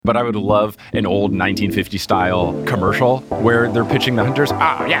But I would love an old 1950 style commercial where they're pitching the hunters.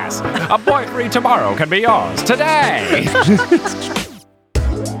 Ah, yes, a boy free tomorrow can be yours today.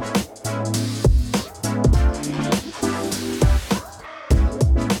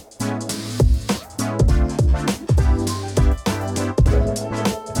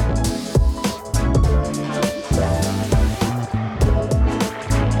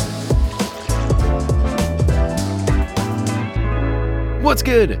 What's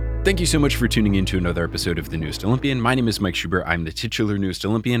good? Thank you so much for tuning in to another episode of The Newest Olympian. My name is Mike Schubert. I'm the titular Newest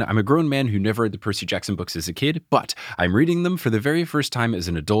Olympian. I'm a grown man who never read the Percy Jackson books as a kid, but I'm reading them for the very first time as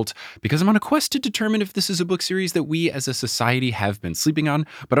an adult because I'm on a quest to determine if this is a book series that we as a society have been sleeping on.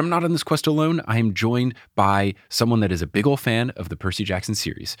 But I'm not on this quest alone. I am joined by someone that is a big ol' fan of the Percy Jackson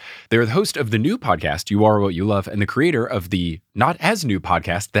series. They're the host of the new podcast, You Are What You Love, and the creator of the not as new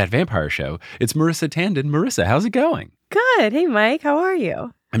podcast, That Vampire Show. It's Marissa Tandon. Marissa, how's it going? Good. Hey, Mike. How are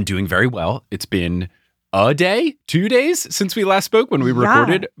you? I'm doing very well. It's been a day, 2 days since we last spoke when we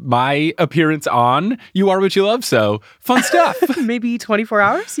recorded my appearance on You Are What You Love. So fun stuff. Maybe 24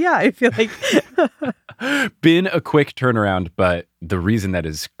 hours? Yeah, I feel like. Been a quick turnaround, but the reason that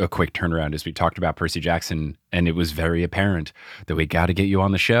is a quick turnaround is we talked about Percy Jackson and it was very apparent that we got to get you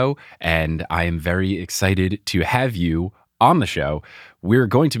on the show. And I am very excited to have you on the show. We're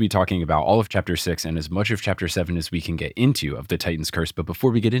going to be talking about all of Chapter 6 and as much of Chapter 7 as we can get into of the Titan's Curse. But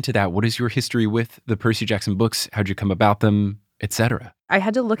before we get into that, what is your history with the Percy Jackson books? How'd you come about them, etc.? I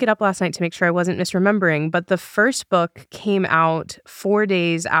had to look it up last night to make sure I wasn't misremembering, but the first book came out 4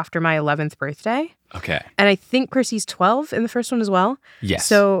 days after my 11th birthday. Okay. And I think Percy's 12 in the first one as well. Yes.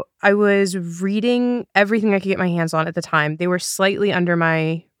 So I was reading everything I could get my hands on at the time. They were slightly under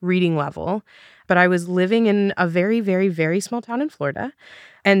my reading level, but I was living in a very, very, very small town in Florida.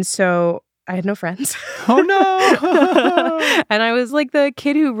 And so I had no friends. Oh, no. And I was like the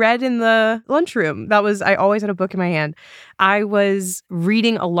kid who read in the lunchroom. I always had a book in my hand. I was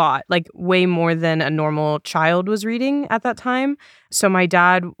reading a lot, like way more than a normal child was reading at that time. So my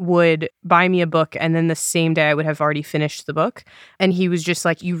dad would buy me a book and then the same day I would have already finished the book. And he was just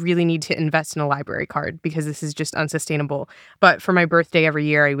like, you really need to invest in a library card because this is just unsustainable. But for my birthday every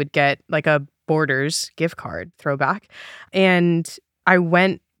year, I would get like a Borders gift card throwback. And I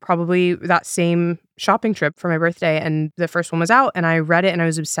went probably that same shopping trip for my birthday and the first one was out and I read it and I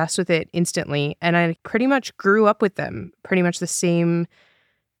was obsessed with it instantly. And I pretty much grew up with them pretty much the same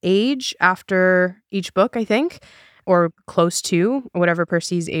age after each book, I think, or close to whatever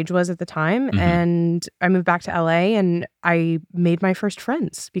Percy's age was at the time. Mm-hmm. And I moved back to LA and I made my first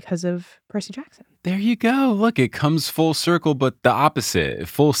friends because of Percy Jackson. There you go. Look, it comes full circle, but the opposite.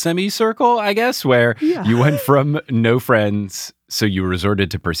 Full semicircle, I guess, where you went from no friends, so you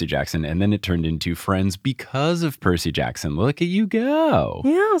resorted to Percy Jackson, and then it turned into friends because of Percy Jackson. Look at you go.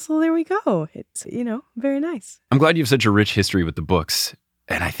 Yeah, so there we go. It's, very nice. I'm glad you have such a rich history with the books,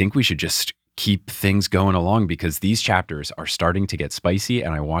 and I think we should just keep things going along because these chapters are starting to get spicy,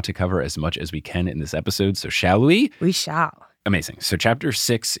 and I want to cover as much as we can in this episode. So shall we? We shall. Amazing. So chapter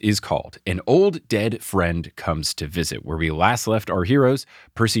 6 is called An Old Dead Friend Comes to Visit. Where we last left our heroes,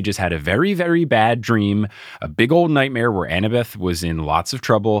 Percy just had a very, very bad dream, a big old nightmare where Annabeth was in lots of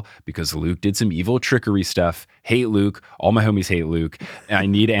trouble because Luke did some evil trickery stuff. Hate Luke. All my homies hate Luke. I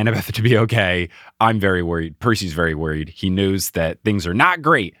need Annabeth to be okay. I'm very worried. Percy's very worried. He knows that things are not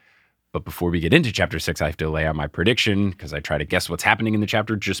great. But before we get into chapter 6, I have to lay out my prediction because I try to guess what's happening in the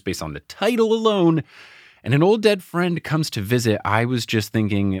chapter just based on the title alone. And an old dead friend comes to visit. I was just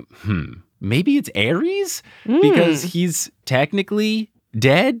thinking, maybe it's Ares? Because he's technically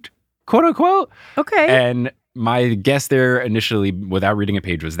dead, quote unquote. Okay. And my guess there initially, without reading a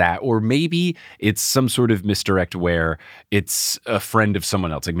page, was that. Or maybe it's some sort of misdirect where it's a friend of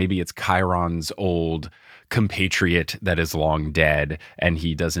someone else. Like maybe it's Chiron's old compatriot that is long dead and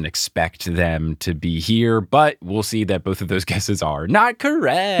he doesn't expect them to be here. But we'll see that both of those guesses are not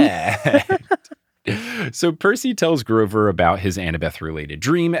correct. So Percy tells Grover about his Annabeth-related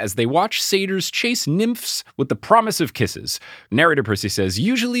dream as they watch satyrs chase nymphs with the promise of kisses. Narrator Percy says,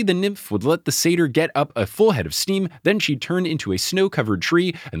 usually the nymph would let the satyr get up a full head of steam, then she'd turn into a snow-covered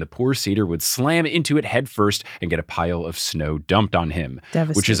tree, and the poor satyr would slam into it head first and get a pile of snow dumped on him.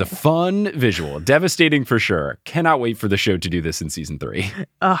 Which is a fun visual. Devastating for sure. Cannot wait for the show to do this in season 3.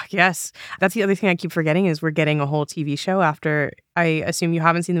 Oh, yes. That's the other thing I keep forgetting is we're getting a whole TV show after. I assume you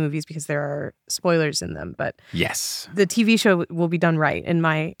haven't seen the movies because there are spoilers in them, but yes, the TV show will be done right in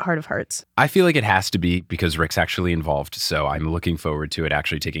my heart of hearts. I feel like it has to be because Rick's actually involved, so I'm looking forward to it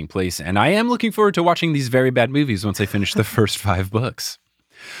actually taking place, and I am looking forward to watching these very bad movies once I finish the first 5 books.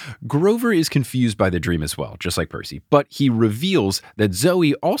 Grover is confused by the dream as well, just like Percy, but he reveals that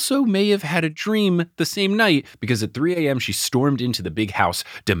Zoe also may have had a dream the same night because at 3 a.m. she stormed into the big house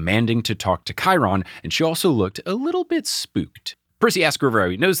demanding to talk to Chiron, and she also looked a little bit spooked. Percy asks Grover how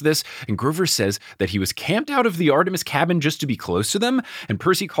he knows this, and Grover says that he was camped out of the Artemis cabin just to be close to them, and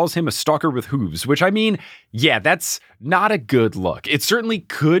Percy calls him a stalker with hooves, which I mean, yeah, that's not a good look. It certainly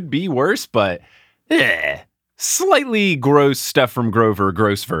could be worse, but slightly gross stuff from Grover,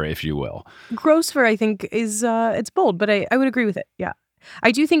 Grossver, if you will. Grossver, I think, is it's bold, but I would agree with it, yeah.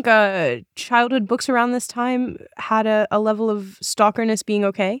 I do think childhood books around this time had a level of stalkerness being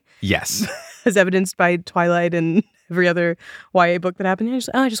okay. Yes. As evidenced by Twilight and every other YA book that happened.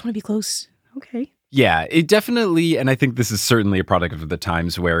 I just want to be close. Okay. Yeah, it definitely, and I think this is certainly a product of the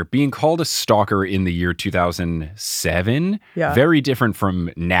times where being called a stalker in the year 2007, very different from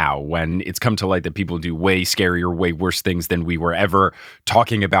now when it's come to light that people do way scarier, way worse things than we were ever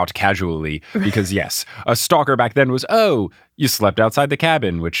talking about casually. Because yes, a stalker back then was, oh, you slept outside the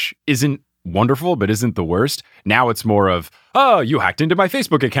cabin, which isn't wonderful, but isn't the worst. Now it's more of, oh, you hacked into my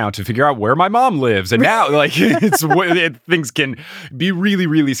Facebook account to figure out where my mom lives. And now like things can be really,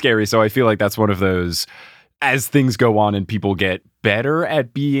 really scary. So I feel like that's one of those, as things go on and people get better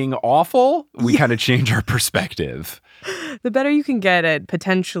at being awful, we kind of change our perspective. The better you can get at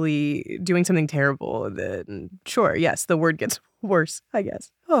potentially doing something terrible, sure, yes, the word gets worse, I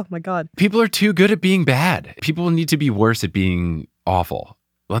guess. Oh my God. People are too good at being bad. People need to be worse at being awful.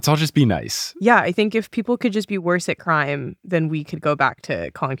 Let's all just be nice. Yeah, I think if people could just be worse at crime, then we could go back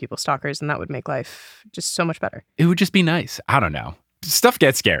to calling people stalkers, and that would make life just so much better. It would just be nice. I don't know. Stuff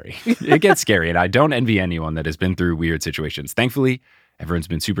gets scary. It gets scary, and I don't envy anyone that has been through weird situations. Thankfully, everyone's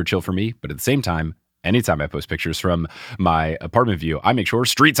been super chill for me, but at the same time, anytime I post pictures from my apartment view, I make sure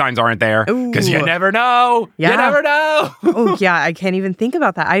street signs aren't there, because you never know. Yeah. You never know. Oh, yeah, I can't even think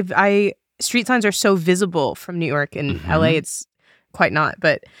about that. Street signs are so visible from New York and LA, it's quite not.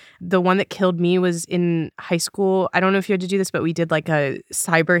 But the one that killed me was in high school. I don't know if you had to do this, but we did like a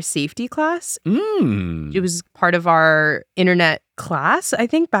cyber safety class. It was part of our internet class. I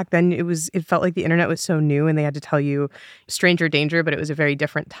think back then it felt like the internet was so new and they had to tell you stranger danger, but it was a very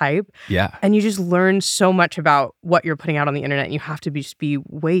different type. Yeah. And you just learn so much about what you're putting out on the internet, and you have to just be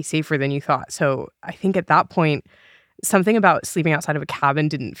way safer than you thought. So I think at that point, something about sleeping outside of a cabin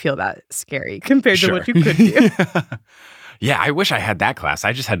didn't feel that scary compared to what you could do. Yeah, I wish I had that class.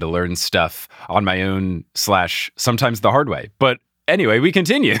 I just had to learn stuff on my own / sometimes the hard way. But anyway, we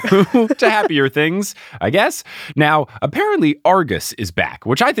continue to happier things, I guess. Now, apparently Argus is back,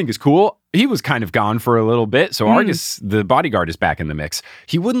 which I think is cool. He was kind of gone for a little bit, so Argus, the bodyguard, is back in the mix.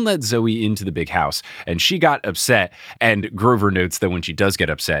 He wouldn't let Zoe into the big house, and she got upset, and Grover notes that when she does get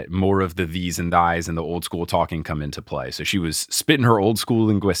upset, more of the these and thys and the old school talking come into play. So she was spitting her old school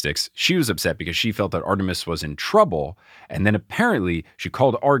linguistics. She was upset because she felt that Artemis was in trouble, and then apparently she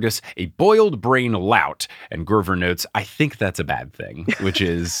called Argus a boiled brain lout, and Grover notes, I think that's a bad thing, which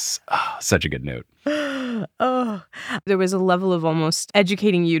is such a good note. Oh, there was a level of almost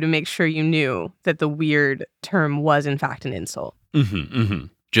educating you to make sure you knew that the weird term was in fact an insult.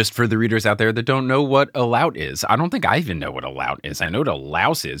 Just for the readers out there that don't know what a lout is, I don't think I even know what a lout is. I know what a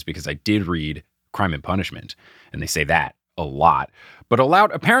louse is because I did read Crime and Punishment, and they say that a lot. But a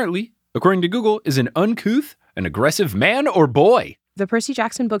lout, apparently, according to Google, is an uncouth, an aggressive man or boy. The Percy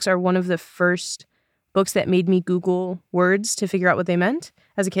Jackson books are one of the first books that made me Google words to figure out what they meant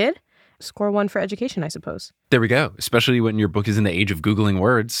as a kid. Score one for education, I suppose. There we go. Especially when your book is in the age of Googling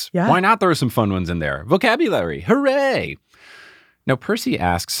words. Yeah. Why not throw some fun ones in there? Vocabulary. Hooray! Now, Percy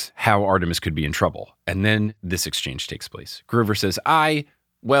asks how Artemis could be in trouble. And then this exchange takes place. Grover says,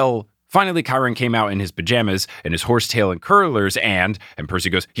 finally Chiron came out in his pajamas and his horsetail and curlers and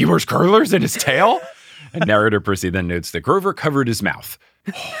Percy goes, he wears curlers in his tail? And narrator Percy then notes that Grover covered his mouth.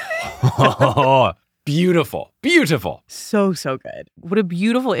 Beautiful. Beautiful. So good. What a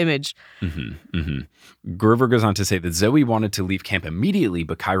beautiful image. Grover goes on to say that Zoe wanted to leave camp immediately,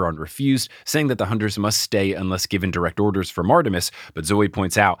 but Chiron refused, saying that the hunters must stay unless given direct orders from Artemis. But Zoe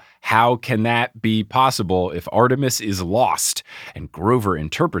points out, how can that be possible if Artemis is lost? And Grover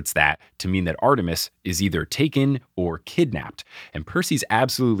interprets that to mean that Artemis is either taken or kidnapped. And Percy's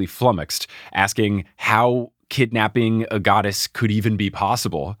absolutely flummoxed, asking how kidnapping a goddess could even be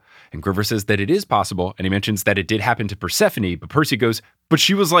possible. And Grover says that it is possible, and he mentions that it did happen to Persephone, but Percy goes, but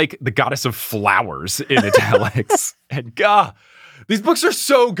she was like the goddess of flowers in italics. And these books are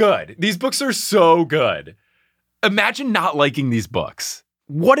so good. These books are so good. Imagine not liking these books.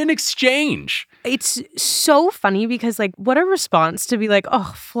 What an exchange. It's so funny because, like, what a response to be like,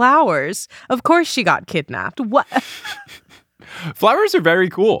 oh, flowers. Of course she got kidnapped. What? Flowers are very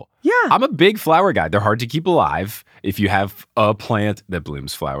cool. Yeah. I'm a big flower guy. They're hard to keep alive if you have a plant that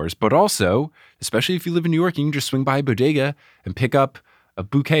blooms flowers. But also, especially if you live in New York, you can just swing by a bodega and pick up a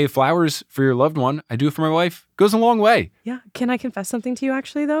bouquet of flowers for your loved one. I do it for my wife. Goes a long way. Yeah. Can I confess something to you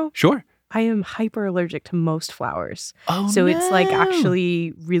actually, though? Sure. I am hyper allergic to most flowers. Oh, so no. it's like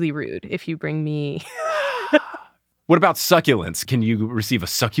actually really rude if you bring me. What about succulents? Can you receive a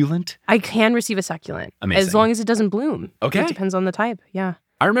succulent? I can receive a succulent. Amazing. As long as it doesn't bloom. Okay. It depends on the type. Yeah.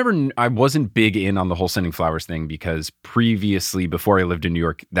 I remember I wasn't big in on the whole sending flowers thing because previously, before I lived in New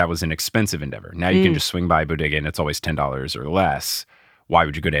York, that was an expensive endeavor. Now you can just swing by a bodega and it's always $10 or less. Why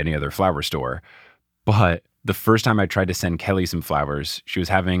would you go to any other flower store? But the first time I tried to send Kelly some flowers, she was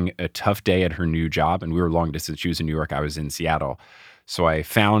having a tough day at her new job, and we were long distance. She was in New York. I was in Seattle. So I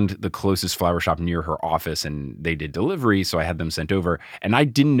found the closest flower shop near her office, and they did delivery, so I had them sent over. And I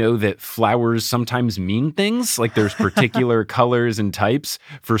didn't know that flowers sometimes mean things, like there's particular colors and types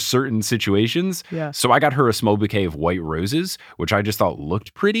for certain situations. Yeah. So I got her a small bouquet of white roses, which I just thought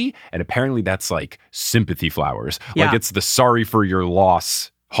looked pretty. And apparently that's like sympathy flowers. Yeah. Like it's the sorry for your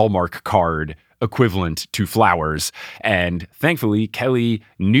loss Hallmark card equivalent to flowers. And thankfully, Kelly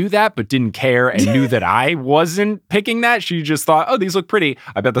knew that, but didn't care and knew that I wasn't picking that. She just thought, oh, these look pretty.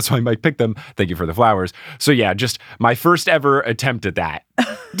 I bet that's why Mike picked them. Thank you for the flowers. So yeah, just my first ever attempt at that.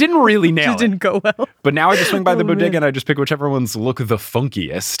 Didn't really nail it. Didn't go well. But now I just swing by the bodega man. and I just pick whichever ones look the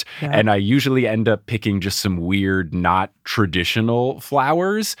funkiest. Yeah. And I usually end up picking just some weird, not traditional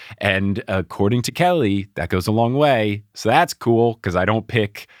flowers. And according to Kelly, that goes a long way. So that's cool because I don't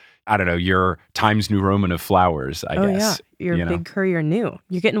pick, I don't know, your Times New Roman of flowers, I guess. Yeah. You're big courier new.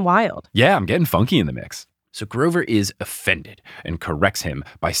 You're getting wild. Yeah, I'm getting funky in the mix. So Grover is offended and corrects him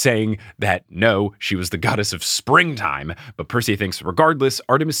by saying that no, she was the goddess of springtime. But Percy thinks regardless,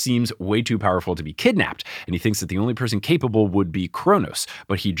 Artemis seems way too powerful to be kidnapped. And he thinks that the only person capable would be Kronos.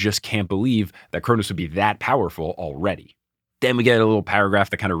 But he just can't believe that Kronos would be that powerful already. Then we get a little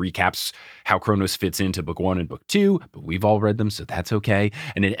paragraph that kind of recaps how Kronos fits into book 1 and book 2, but we've all read them, so that's okay.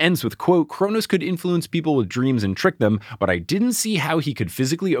 And it ends with, quote, Kronos could influence people with dreams and trick them, but I didn't see how he could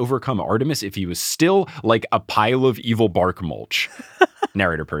physically overcome Artemis if he was still like a pile of evil bark mulch.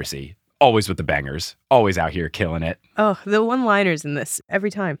 Narrator Percy, always with the bangers, always out here killing it. Oh, the one-liners in this every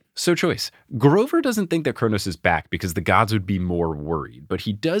time. So choice. Grover doesn't think that Kronos is back because the gods would be more worried, but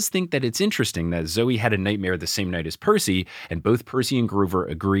he does think that it's interesting that Zoe had a nightmare the same night as Percy, and both Percy and Grover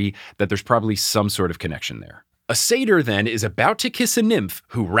agree that there's probably some sort of connection there. A satyr then is about to kiss a nymph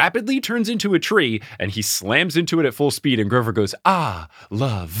who rapidly turns into a tree, and he slams into it at full speed, and Grover goes, ah,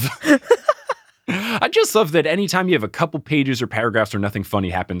 love. I just love that anytime you have a couple pages or paragraphs where nothing funny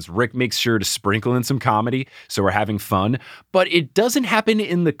happens, Rick makes sure to sprinkle in some comedy, so we're having fun. But it doesn't happen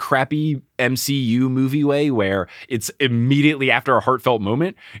in the crappy MCU movie way where it's immediately after a heartfelt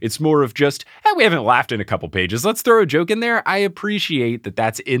moment. It's more of just, we haven't laughed in a couple pages. Let's throw a joke in there. I appreciate that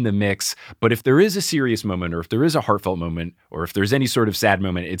that's in the mix. But if there is a serious moment, or if there is a heartfelt moment, or if there's any sort of sad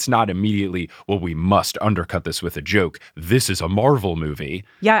moment, it's not immediately, well, we must undercut this with a joke. This is a Marvel movie.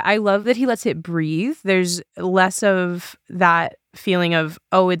 Yeah, I love that he lets it breathe. There's less of that feeling of,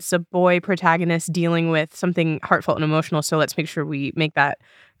 oh, it's a boy protagonist dealing with something heartfelt and emotional, so let's make sure we make that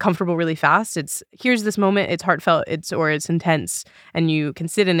comfortable really fast. It's, here's this moment, it's heartfelt, it's intense, and you can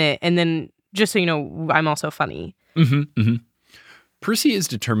sit in it, and then just so you know, I'm also funny. Percy is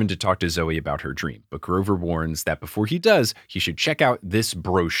determined to talk to Zoe about her dream, but Grover warns that before he does, he should check out this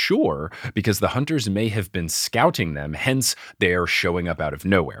brochure because the hunters may have been scouting them, hence they are showing up out of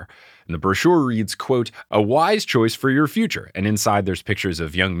nowhere. And the brochure reads, quote, a wise choice for your future. And inside there's pictures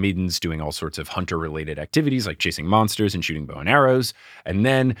of young maidens doing all sorts of hunter-related activities like chasing monsters and shooting bow and arrows. And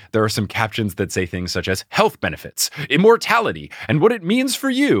then there are some captions that say things such as health benefits, immortality, and what it means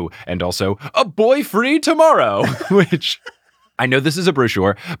for you. And also, a boy free tomorrow, which... I know this is a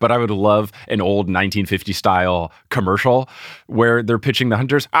brochure, but I would love an old 1950 style commercial where they're pitching the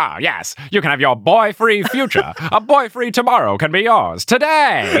hunters. Ah, yes, you can have your boy-free future. A boy-free tomorrow can be yours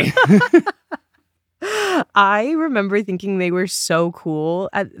today. I remember thinking they were so cool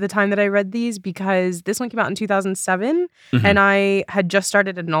at the time that I read these because this one came out in 2007 and I had just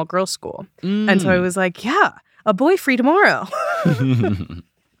started at an all-girls school. And so I was like, yeah, a boy free tomorrow.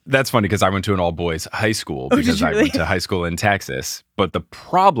 That's funny because I went to an all-boys high school because I went to high school in Texas. But the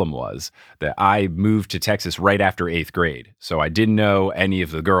problem was that I moved to Texas right after 8th grade. So I didn't know any of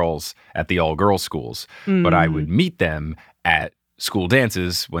the girls at the all-girls schools. But I would meet them at school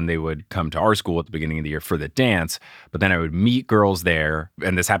dances when they would come to our school at the beginning of the year for the dance. But then I would meet girls there.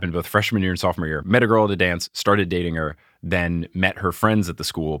 And this happened both freshman year and sophomore year. Met a girl at a dance, started dating her. then met her friends at the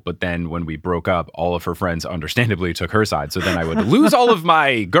school. But then when we broke up, all of her friends understandably took her side. So then I would lose all of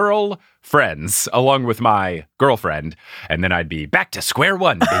my girl friends along with my girlfriend. And then I'd be back to square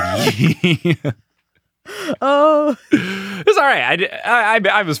one, baby. Oh. It's all right.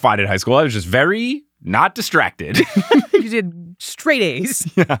 I was fine in high school. I was just very not distracted. You did straight A's.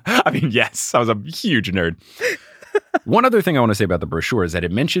 Yeah. I mean, yes, I was a huge nerd. One other thing I want to say about the brochure is that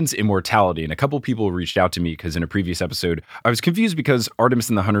it mentions immortality, and a couple people reached out to me because in a previous episode, I was confused because Artemis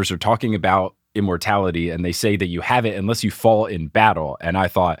and the Hunters are talking about immortality, and they say that you have it unless you fall in battle. And I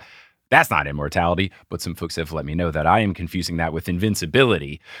thought, that's not immortality, but some folks have let me know that I am confusing that with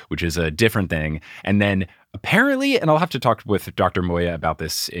invincibility, which is a different thing. And then apparently, and I'll have to talk with Dr. Moya about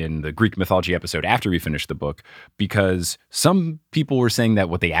this in the Greek mythology episode after we finish the book, because some people were saying that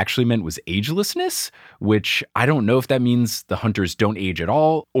what they actually meant was agelessness, which I don't know if that means the hunters don't age at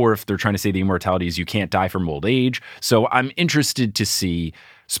all, or if they're trying to say the immortality is you can't die from old age. So I'm interested to see,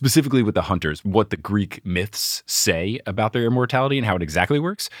 specifically with the hunters, what the Greek myths say about their immortality and how it exactly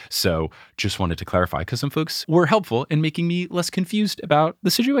works. So just wanted to clarify because some folks were helpful in making me less confused about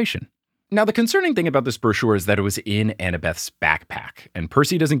the situation. Now, the concerning thing about this brochure is that it was in Annabeth's backpack, and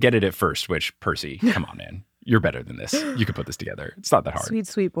Percy doesn't get it at first, which, Percy, come on, man. You're better than this. You can put this together. It's not that hard. Sweet,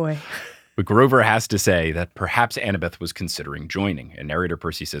 sweet boy. But Grover has to say that perhaps Annabeth was considering joining. And narrator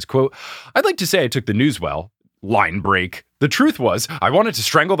Percy says, quote, "I'd like to say I took the news well. Line break. The truth was, I wanted to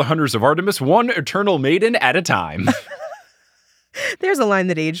strangle the hunters of Artemis one eternal maiden at a time." There's a line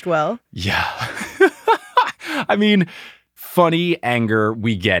that aged well. Yeah. I mean, funny anger,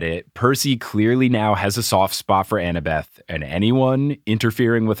 we get it. Percy clearly now has a soft spot for Annabeth, and anyone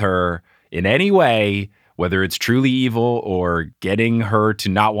interfering with her in any way, whether it's truly evil or getting her to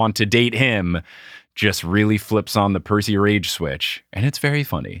not want to date him, just really flips on the Percy rage switch. And it's very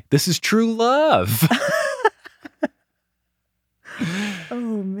funny. This is true love.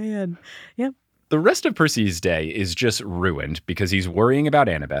 Oh, man. Yep. The rest of Percy's day is just ruined because he's worrying about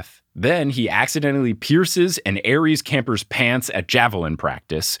Annabeth. Then he accidentally pierces an Ares camper's pants at javelin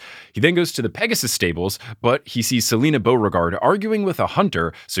practice. He then goes to the Pegasus stables, but he sees Selena Beauregard arguing with a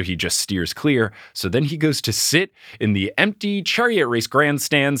hunter, so he just steers clear. So then he goes to sit in the empty chariot race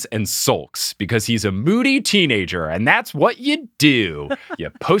grandstands and sulks because he's a moody teenager, and that's what you do. You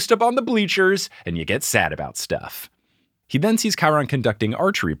post up on the bleachers and you get sad about stuff. He then sees Chiron conducting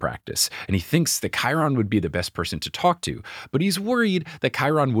archery practice, and he thinks that Chiron would be the best person to talk to, but he's worried that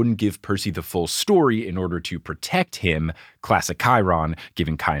Chiron wouldn't give Percy the full story in order to protect him, classic Chiron,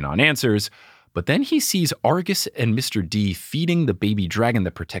 giving Chiron answers. But then he sees Argus and Mr. D feeding the baby dragon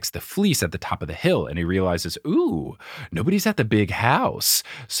that protects the fleece at the top of the hill, and he realizes, ooh, nobody's at the big house,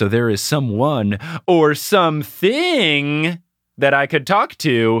 so there is someone or something that I could talk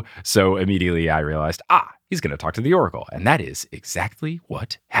to. So immediately I realized, he's going to talk to the Oracle. And that is exactly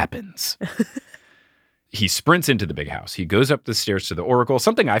what happens. He sprints into the big house. He goes up the stairs to the Oracle.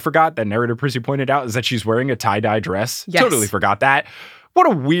 Something I forgot that narrator Percy pointed out is that she's wearing a tie-dye dress. Yes. Totally forgot that. What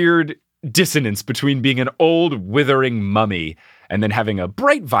a weird dissonance between being an old, withering mummy and then having a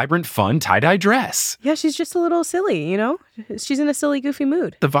bright, vibrant, fun tie-dye dress. Yeah, she's just a little silly, you know? She's in a silly, goofy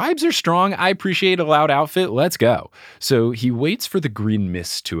mood. The vibes are strong. I appreciate a loud outfit. Let's go. So he waits for the green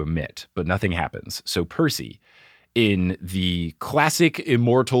mist to emit, but nothing happens. So Percy, in the classic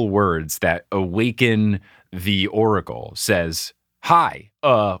immortal words that awaken the Oracle, says, "Hi,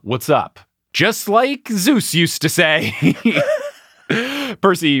 what's up?" Just like Zeus used to say.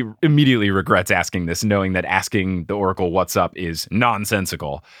 Percy immediately regrets asking this, knowing that asking the Oracle what's up is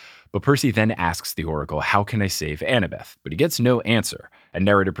nonsensical. But Percy then asks the Oracle, how can I save Annabeth? But he gets no answer. And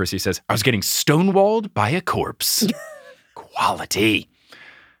narrator Percy says, I was getting stonewalled by a corpse. Quality.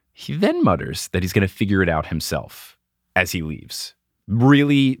 He then mutters that he's going to figure it out himself as he leaves.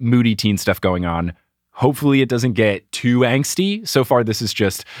 Really moody teen stuff going on. Hopefully it doesn't get too angsty. So far, this is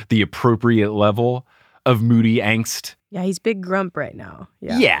just the appropriate level of moody angst. Yeah, he's big grump right now.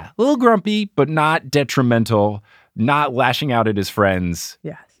 Yeah, a little grumpy, but not detrimental, not lashing out at his friends.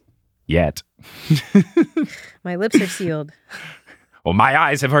 Yes. Yet. My lips are sealed. Well, my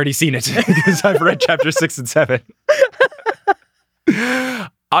eyes have already seen it because I've read chapter 6 and 7.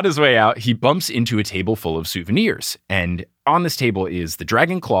 On his way out, he bumps into a table full of souvenirs. And on this table is the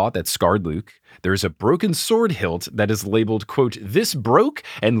dragon claw that scarred Luke. There's a broken sword hilt that is labeled, quote, "This broke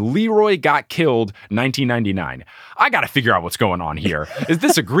and Leroy got killed 1999. I got to figure out what's going on here. Is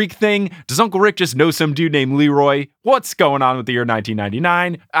this a Greek thing? Does Uncle Rick just know some dude named Leroy? What's going on with the year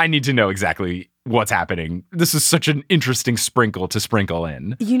 1999? I need to know exactly what's happening. This is such an interesting sprinkle to sprinkle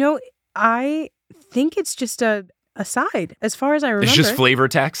in. You know, I think it's just a aside, as far as I remember. It's just flavor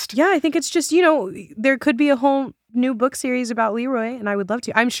text? Yeah, I think it's just, you know, there could be a whole new book series about Leroy, and I would love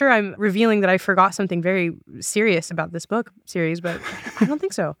to. I'm sure I'm revealing that I forgot something very serious about this book series, but I don't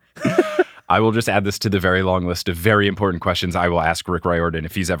think so. I will just add this to the very long list of very important questions I will ask Rick Riordan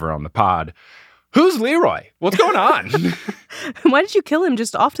if he's ever on the pod. Who's Leroy? What's going on? Why did you kill him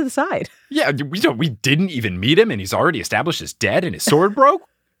just off to the side? Yeah, we didn't even meet him, and he's already established as dead, and his sword broke.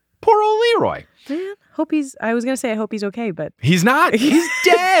 Poor old Leroy. Man, I was going to say I hope he's okay, but... He's not. He's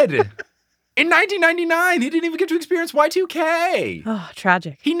dead. In 1999, he didn't even get to experience Y2K. Oh,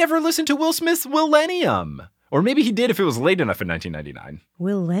 tragic. He never listened to Will Smith's Millennium. Or maybe he did if it was late enough in 1999.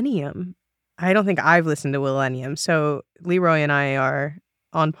 Millennium? I don't think I've listened to Millennium, so Leroy and I are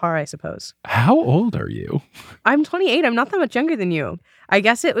on par, I suppose. How old are you? I'm 28. I'm not that much younger than you. I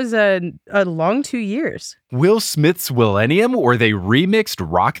guess it was a long 2 years. Will Smith's Millennium, where they remixed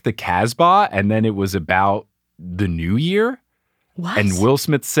Rock the Casbah, and then it was about the new year? What? And Will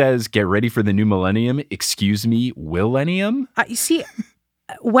Smith says, get ready for the new millennium. Excuse me, Willennium? You see...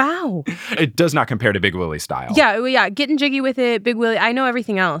 Wow. It does not compare to Big Willie style. Yeah, Getting Jiggy with It, Big Willie. I know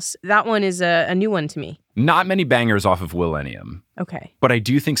everything else. That one is a new one to me. Not many bangers off of Willennium. Okay. But I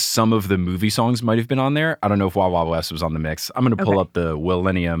do think some of the movie songs might have been on there. I don't know if Wild Wild West was on the mix. I'm going to pull up the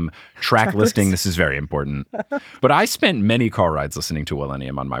Willennium track listing. This is very important. But I spent many car rides listening to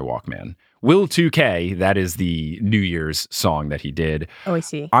Willennium on my Walkman. Will 2K, that is the New Year's song that he did. Oh, I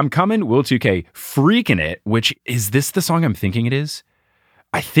see. I'm Coming, Will 2K, Freaking It, which is this the song I'm thinking it is?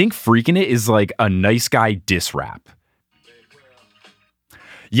 I think Freaking It is like a nice guy diss rap.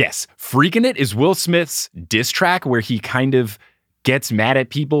 Yes, Freaking It is Will Smith's diss track where he kind of gets mad at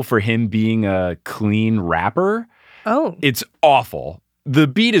people for him being a clean rapper. Oh. It's awful. The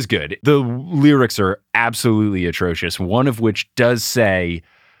beat is good. The lyrics are absolutely atrocious, one of which does say,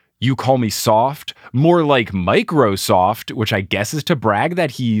 "You call me soft," more like Microsoft, which I guess is to brag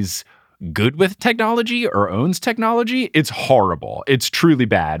that he's good with technology or owns technology. It's horrible. It's truly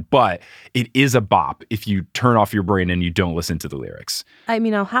bad, but it is a bop if you turn off your brain and you don't listen to the lyrics. I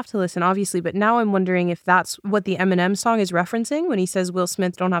mean, I'll have to listen, obviously, but now I'm wondering if that's what the Eminem song is referencing when he says Will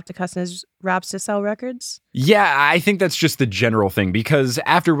Smith don't have to cuss in his raps to sell records. Yeah, I think that's just the general thing, because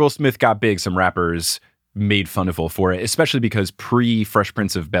after Will Smith got big, some rappers made fun of Will for it, especially because pre-Fresh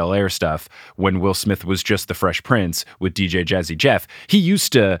Prince of Bel-Air stuff, when Will Smith was just the Fresh Prince with DJ Jazzy Jeff, he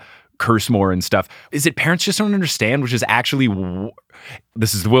used to curse more and stuff. Is it Parents Just Don't Understand, which is actually,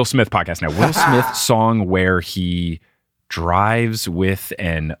 this is the Will Smith podcast now, Will Smith song where he drives with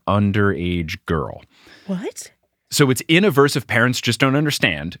an underage girl. What? So it's in a verse of Parents Just Don't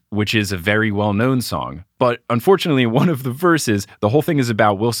Understand, which is a very well-known song. But unfortunately, in one of the verses, the whole thing is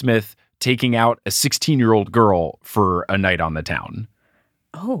about Will Smith taking out a 16-year-old girl for a night on the town.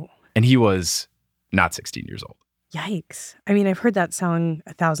 Oh. And he was not 16 years old. Yikes. I mean, I've heard that song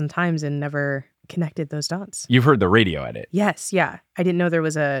 1,000 times and never connected those dots. You've heard the radio edit. Yes, yeah. I didn't know there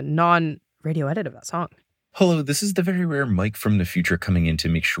was a non-radio edit of that song. Hello, this is the very rare Mike from the future coming in to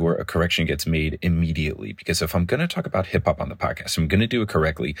make sure a correction gets made immediately. Because if I'm going to talk about hip-hop on the podcast, I'm going to do it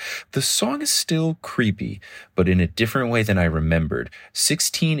correctly. The song is still creepy, but in a different way than I remembered.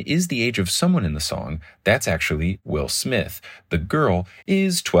 16 is the age of someone in the song. That's actually Will Smith. The girl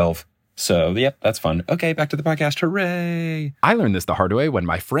is 12. So, yep, that's fun. Okay, back to the podcast. Hooray! I learned this the hard way when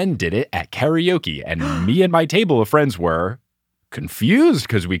my friend did it at karaoke, and me and my table of friends were confused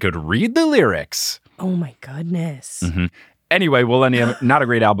because we could read the lyrics. Oh my goodness. Mm-hmm. Anyway, Millennium, not a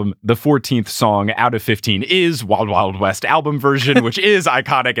great album. The 14th song out of 15 is Wild Wild West album version, which is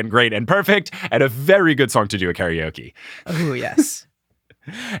iconic and great and perfect, and a very good song to do at karaoke. Oh, yes.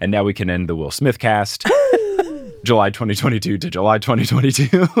 And now we can end the Will Smith cast. July 2022 to July 2022.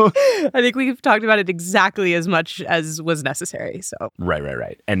 I think we've talked about it exactly as much as was necessary. So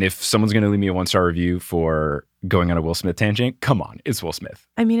Right. And if someone's going to leave me a 1-star review for going on a Will Smith tangent, come on, it's Will Smith.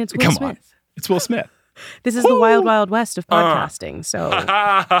 I mean, it's Will come Smith. On. It's Will Smith. This is the wild, wild west of podcasting. So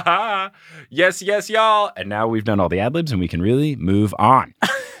yes, y'all. And now we've done all the ad-libs and we can really move on.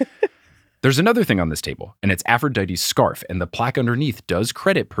 There's another thing on this table, and it's Aphrodite's scarf, and the plaque underneath does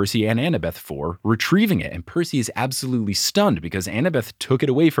credit Percy and Annabeth for retrieving it, and Percy is absolutely stunned because Annabeth took it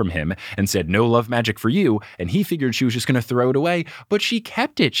away from him and said, "No love magic for you," and he figured she was just going to throw it away, but she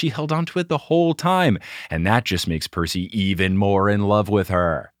kept it. She held onto it the whole time, and that just makes Percy even more in love with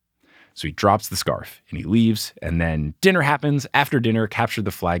her. So he drops the scarf, and he leaves, and then dinner happens. After dinner, Capture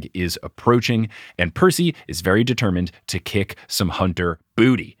the Flag is approaching, and Percy is very determined to kick some Hunter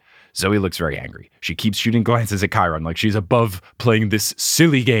booty. Zoe looks very angry. She keeps shooting glances at Chiron like she's above playing this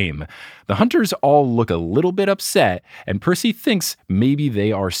silly game. The hunters all look a little bit upset, and Percy thinks maybe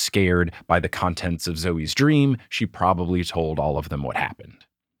they are scared by the contents of Zoe's dream. She probably told all of them what happened.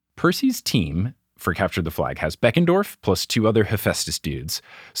 Percy's team for Capture the Flag has Beckendorf plus 2 other Hephaestus dudes,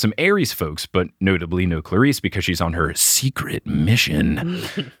 some Ares folks, but notably no Clarice because she's on her secret mission.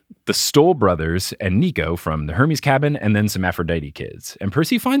 The Stoll brothers and Nico from the Hermes cabin, and then some Aphrodite kids. And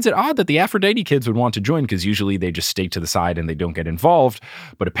Percy finds it odd that the Aphrodite kids would want to join because usually they just stay to the side and they don't get involved.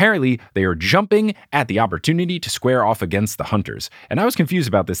 But apparently they are jumping at the opportunity to square off against the hunters. And I was confused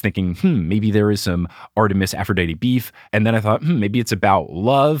about this, thinking, maybe there is some Artemis Aphrodite beef. And then I thought, maybe it's about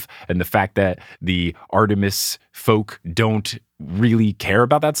love and the fact that the Artemis folk don't really care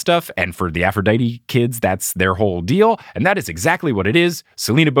about that stuff. And for the Aphrodite kids, that's their whole deal. And that is exactly what it is.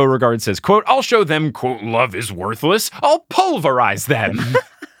 Selena Beauregard says, quote, I'll show them, quote, love is worthless. I'll pulverize them.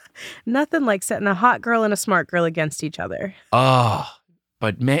 Nothing like setting a hot girl and a smart girl against each other.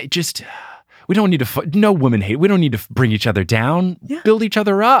 But man, just, we don't need to, no women hate. We don't need to bring each other down. Yeah. Build each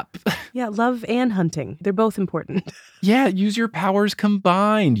other up. Yeah, love and hunting. They're both important. Yeah, use your powers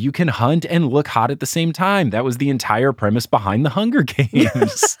combined. You can hunt and look hot at the same time. That was the entire premise behind the Hunger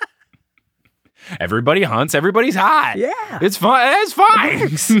Games. Everybody hunts, everybody's hot. Yeah. It's fun. It's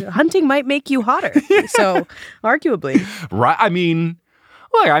fine. It hunting might make you hotter. So, arguably. Right. I mean,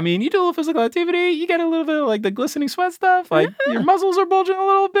 look, you do a little physical activity, you get a little bit of like the glistening sweat stuff, like your muscles are bulging a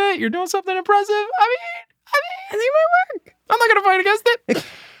little bit, you're doing something impressive. I think it might work. I'm not going to fight against it.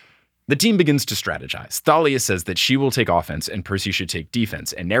 The team begins to strategize. Thalia says that she will take offense and Percy should take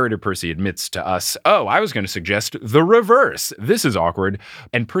defense. And narrator Percy admits to us, I was going to suggest the reverse. This is awkward.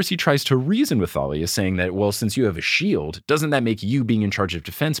 And Percy tries to reason with Thalia, saying that, well, since you have a shield, doesn't that make you being in charge of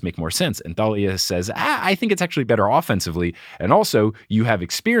defense make more sense? And Thalia says, I think it's actually better offensively. And also, you have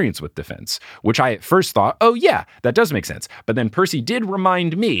experience with defense, which I at first thought, yeah, that does make sense. But then Percy did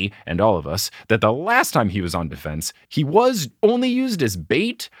remind me, and all of us, that the last time he was on defense, he was only used as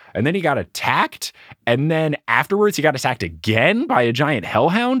bait, and then he got attacked, and then afterwards he got attacked again by a giant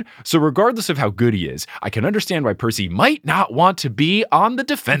hellhound. So regardless of how good he is, I can understand why Percy might not want to be on the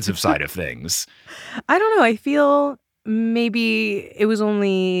defensive side of things. I don't know. I feel maybe it was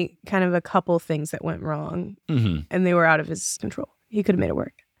only kind of a couple things that went wrong, and they were out of his control. He could have made it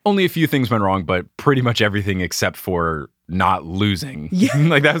work. Only a few things went wrong, but pretty much everything except for not losing.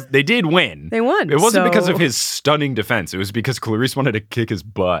 Yeah. They did win. They won. It wasn't because of his stunning defense. It was because Clarice wanted to kick his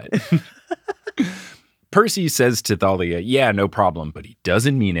butt. Percy says to Thalia, yeah, no problem, but he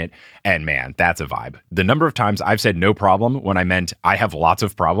doesn't mean it. And man, that's a vibe. The number of times I've said no problem when I meant I have lots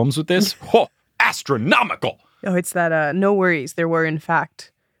of problems with this, astronomical. Oh, it's that no worries. There were, in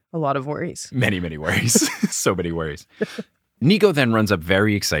fact, a lot of worries. Many, many worries. So many worries. Nico then runs up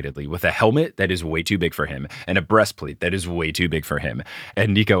very excitedly with a helmet that is way too big for him and a breastplate that is way too big for him.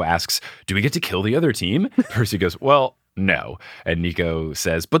 And Nico asks, do we get to kill the other team? Percy goes, well, no. And Nico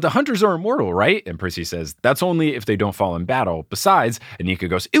says, but the hunters are immortal, right? And Percy says, that's only if they don't fall in battle. Besides, and Nico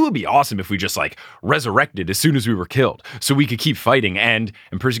goes, it would be awesome if we just resurrected as soon as we were killed so we could keep fighting. And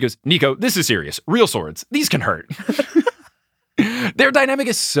Percy goes, Nico, this is serious. Real swords. These can hurt. Their dynamic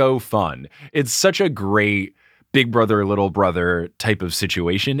is so fun. It's such a great big brother, little brother type of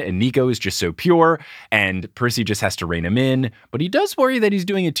situation. And Nico is just so pure and Percy just has to rein him in. But he does worry that he's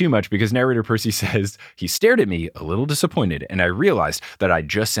doing it too much because narrator Percy says, he stared at me a little disappointed and I realized that I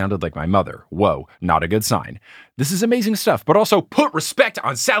just sounded like my mother. Whoa, not a good sign. This is amazing stuff, but also put respect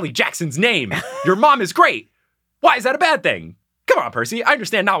on Sally Jackson's name. Your mom is great. Why is that a bad thing? Come on, Percy. I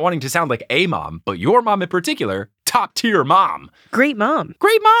understand not wanting to sound like a mom, but your mom in particular, top tier mom. Great mom.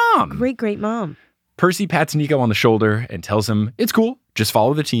 Great mom. Great mom. Percy pats Nico on the shoulder and tells him, it's cool, just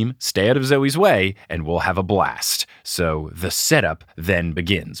follow the team, stay out of Zoe's way, and we'll have a blast. So the setup then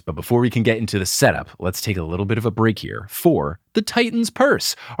begins. But before we can get into the setup, let's take a little bit of a break here for the Titan's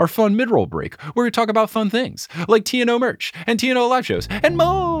Purse, our fun mid-roll break, where we talk about fun things like TNO merch and TNO live shows and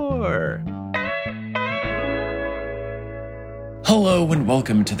more. Hello and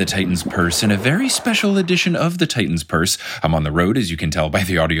welcome to the Titan's Purse and a very special edition of the Titan's Purse. I'm on the road, as you can tell by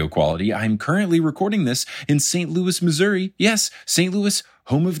the audio quality. I'm currently recording this in St. Louis, Missouri. Yes, St. Louis,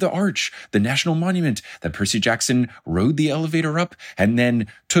 home of the Arch, the national monument that Percy Jackson rode the elevator up and then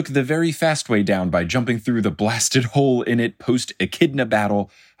took the very fast way down by jumping through the blasted hole in it post-Echidna battle.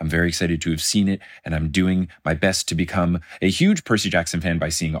 I'm very excited to have seen it, and I'm doing my best to become a huge Percy Jackson fan by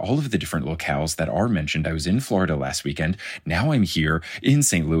seeing all of the different locales that are mentioned. I was in Florida last weekend. Now I'm here in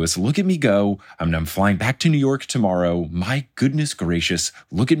St. Louis. Look at me go. I'm flying back to New York tomorrow. My goodness gracious.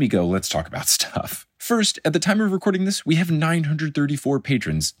 Look at me go. Let's talk about stuff. First, at the time of recording this, we have 934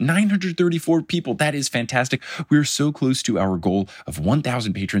 patrons. 934 people. That is fantastic. We're so close to our goal of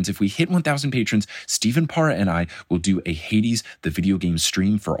 1,000 patrons. If we hit 1,000 patrons, Stephen Parra and I will do a Hades, the video game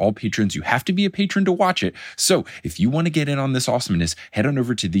stream for for all patrons. You have to be a patron to watch it. So if you want to get in on this awesomeness, head on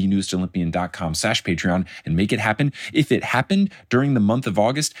over to thenewestolympian.com/Patreon and make it happen. If it happened during the month of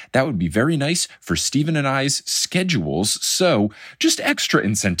August, that would be very nice for Stephen and I's schedules. So just extra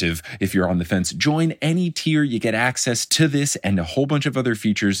incentive if you're on the fence. Join any tier. You get access to this and a whole bunch of other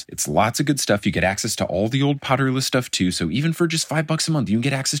features. It's lots of good stuff. You get access to all the old Potterless stuff too. So even for just $5 a month, you can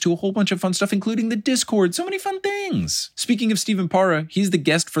get access to a whole bunch of fun stuff, including the Discord. So many fun things. Speaking of Stephen Parra, he's the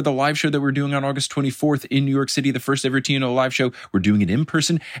guest for the live show that we're doing on August 24th in New York City, the first ever TNO live show. We're doing it in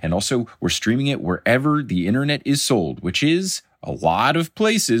person, and also we're streaming it wherever the internet is sold, which is a lot of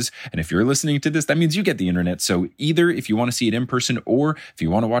places. And if you're listening to this, that means you get the internet. So either if you want to see it in person or if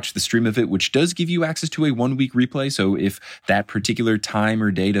you want to watch the stream of it, which does give you access to a 1-week replay. So if that particular time or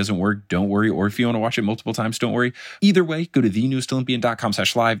day doesn't work, don't worry. Or if you want to watch it multiple times, don't worry. Either way, go to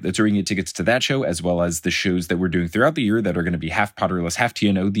thenewestolympian.com/live. That's where you can get tickets to that show, as well as the shows that we're doing throughout the year that are going to be half Potterless, half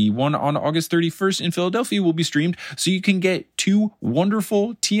TNO. The one on August 31st in Philadelphia will be streamed. So you can get 2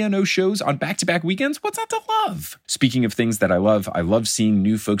 wonderful TNO shows on back-to-back weekends. What's not to love? Speaking of things that I love seeing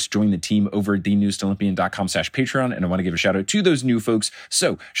new folks join the team over at thenewestolympian.com/Patreon, and I want to give a shout out to those new folks.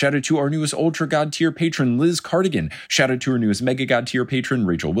 So shout out to our newest Ultra God tier patron, Liz Cardigan. Shout out to our newest Mega God tier patron,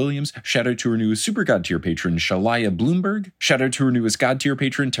 Rachel Williams. Shout out to our newest Super God tier patron, Shalaya Bloomberg. Shout out to our newest God tier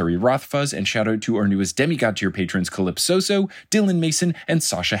patron, Terry Rothfuzz. And shout out to our newest Demigod tier patrons, Calypsoso, Dylan Mason, and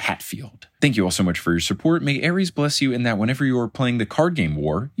Sasha Hatfield. Thank you all so much for your support. May Ares bless you in that whenever you are playing the card game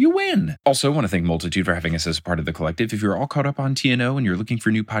war, you win. Also, I want to thank Multitude for having us as a part of the collective. If you're all caught up on TNO and you're looking for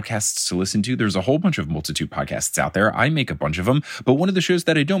new podcasts to listen to, there's a whole bunch of Multitude podcasts out there. I make a bunch of them, but one of the shows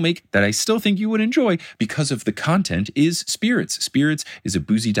that I don't make that I still think you would enjoy because of the content is Spirits. Spirits is a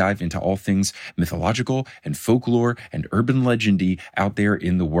boozy dive into all things mythological and folklore and urban legendy out there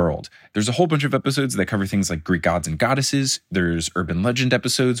in the world. There's a whole bunch of episodes that cover things like Greek gods and goddesses. There's urban legend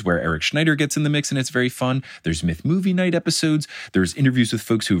episodes where Eric Schneider gets in the mix and it's very fun. There's myth movie night episodes. There's interviews with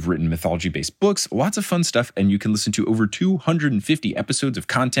folks who've written mythology-based books. Lots of fun stuff, and you can listen to over 250 episodes of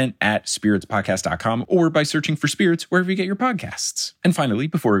content at spiritspodcast.com or by searching for Spirits wherever you get your podcasts. And finally,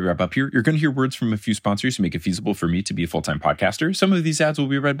 before we wrap up here, you're going to hear words from a few sponsors who make it feasible for me to be a full-time podcaster. Some of these ads will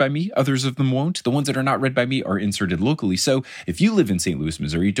be read by me. Others of them won't. The ones that are not read by me are inserted locally. So if you live in St. Louis,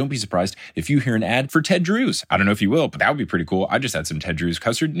 Missouri, don't be surprised if you hear an ad for Ted Drew's. I don't know if you will, but that would be pretty cool. I just had some Ted Drew's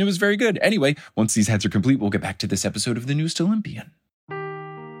custard and it was very good. Anyway, once these ads are complete, we'll get back to this episode of The Newest Olympian.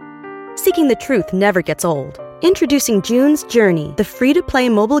 Seeking the truth never gets old. Introducing June's Journey, the free-to-play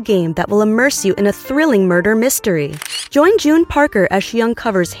mobile game that will immerse you in a thrilling murder mystery. Join June Parker as she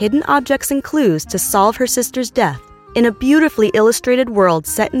uncovers hidden objects and clues to solve her sister's death in a beautifully illustrated world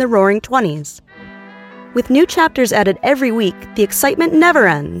set in the Roaring '20s. With new chapters added every week, the excitement never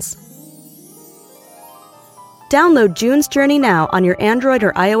ends. Download June's Journey now on your Android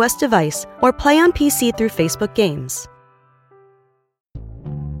or iOS device, or play on PC through Facebook Games.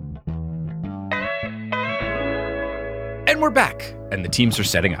 And we're back, and the teams are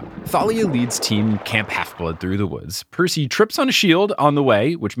setting up. Thalia leads Team Camp Half-Blood through the woods. Percy trips on a shield on the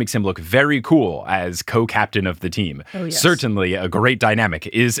way, which makes him look very cool as co-captain of the team. Oh, yes. Certainly, a great dynamic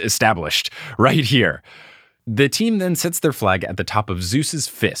is established right here. The team then sets their flag at the top of Zeus's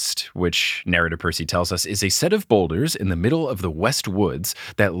Fist, which narrator Percy tells us is a set of boulders in the middle of the West Woods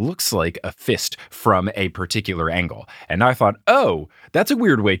that looks like a fist from a particular angle. And I thought, oh, that's a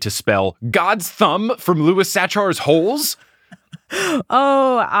weird way to spell God's thumb from Louis Sachar's Holes.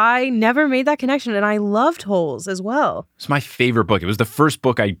 Oh, I never made that connection, and I loved Holes as well. It's my favorite book. It was the first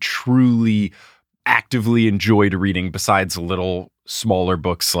book I truly actively enjoyed reading besides little smaller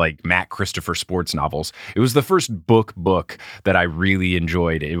books like Matt Christopher sports novels. It was the first book that I really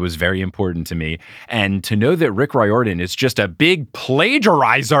enjoyed. It was very important to me. And to know that Rick Riordan is just a big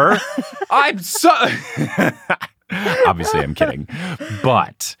plagiarizer, I'm so... Obviously, I'm kidding.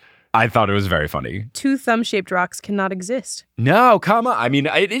 But I thought it was very funny. 2 thumb-shaped rocks cannot exist. No, comma. I mean,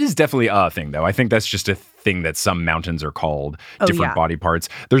 it is definitely a thing, though. I think that's just a thing that some mountains are called, different body parts.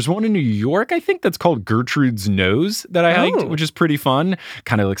 There's one in New York, I think, that's called Gertrude's Nose that I hiked, which is pretty fun.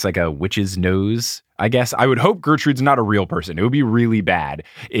 Kind of looks like a witch's nose, I guess. I would hope Gertrude's not a real person. It would be really bad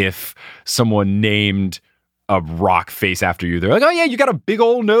if someone named a rock face after you. They're like, oh yeah, you got a big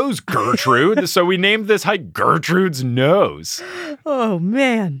old nose, Gertrude. So we named this hike Gertrude's Nose. Oh,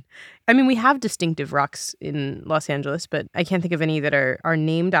 man. I mean, we have distinctive rocks in Los Angeles, but I can't think of any that are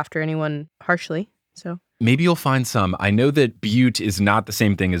named after anyone harshly. So maybe you'll find some. I know that Butte is not the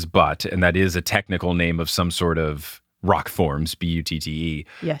same thing as Butt, and that is a technical name of some sort of rock forms, Butte.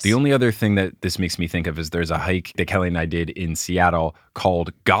 Yes. The only other thing that this makes me think of is there's a hike that Kelly and I did in Seattle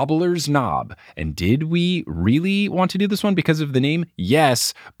called Gobbler's Knob. And did we really want to do this one because of the name?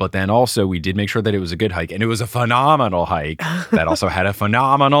 Yes. But then also we did make sure that it was a good hike. And it was a phenomenal hike that also had a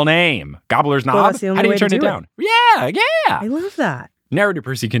phenomenal name. Gobbler's Knob? that's the only How do you way to turn it do it. down? Yeah. I love that. Narrator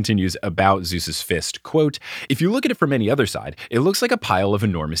Percy continues about Zeus's fist, quote, "If you look at it from any other side, it looks like a pile of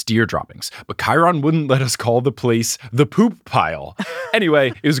enormous deer droppings, but Chiron wouldn't let us call the place the poop pile.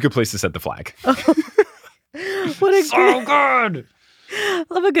 Anyway, it was a good place to set the flag." What a So good!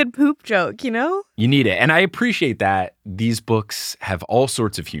 love a good poop joke, you know? You need it. And I appreciate that these books have all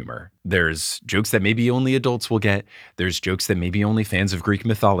sorts of humor. There's jokes that maybe only adults will get. There's jokes that maybe only fans of Greek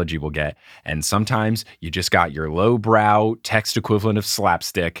mythology will get. And sometimes you just got your lowbrow text equivalent of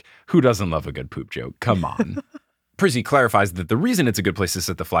slapstick. Who doesn't love a good poop joke? Come on. Percy clarifies that the reason it's a good place to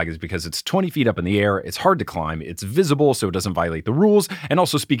set the flag is because it's 20 feet up in the air, it's hard to climb, it's visible so it doesn't violate the rules, and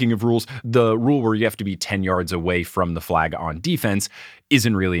also speaking of rules, the rule where you have to be 10 yards away from the flag on defense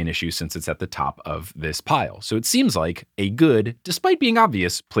isn't really an issue since it's at the top of this pile. So it seems like a good, despite being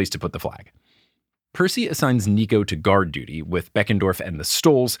obvious, place to put the flag. Percy assigns Nico to guard duty with Beckendorf and the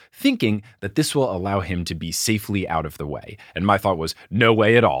Stolls, thinking that this will allow him to be safely out of the way. And my thought was, no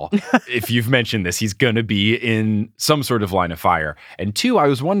way at all. If you've mentioned this, he's going to be in some sort of line of fire. And two, I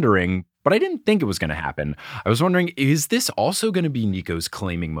was wondering, but I didn't think it was going to happen. I was wondering, is this also going to be Nico's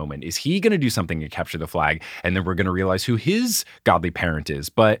claiming moment? Is he going to do something to capture the flag? And then we're going to realize who his godly parent is.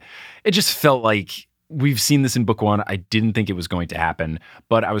 But it just felt like we've seen this in book one. I didn't think it was going to happen,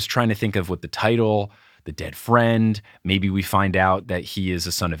 but I was trying to think of what the title, the dead friend, maybe we find out that he is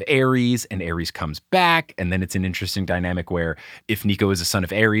a son of Ares and Ares comes back. And then it's an interesting dynamic where if Nico is a son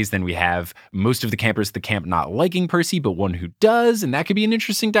of Ares, then we have most of the campers at the camp not liking Percy, but one who does. And that could be an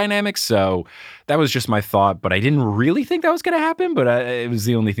interesting dynamic. So that was just my thought, but I didn't really think that was going to happen, but it was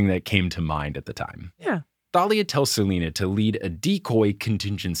the only thing that came to mind at the time. Yeah. Thalia tells Selena to lead a decoy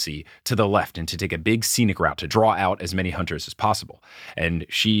contingency to the left and to take a big scenic route to draw out as many hunters as possible. And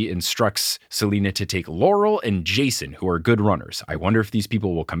she instructs Selena to take Laurel and Jason, who are good runners. I wonder if these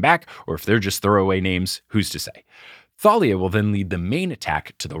people will come back or if they're just throwaway names. Who's to say? Thalia will then lead the main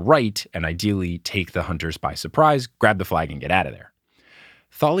attack to the right and ideally take the hunters by surprise, grab the flag, and get out of there.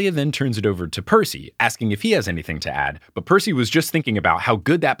 Thalia then turns it over to Percy, asking if he has anything to add, but Percy was just thinking about how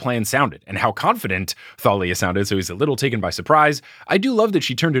good that plan sounded and how confident Thalia sounded, so he's a little taken by surprise. I do love that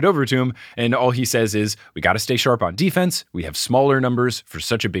she turned it over to him, and all he says is, "We gotta stay sharp on defense, we have smaller numbers for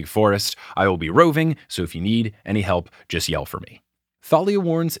such a big forest, I will be roving, so if you need any help, just yell for me." Thalia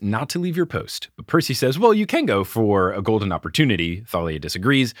warns not to leave your post, but Percy says, well, you can go for a golden opportunity. Thalia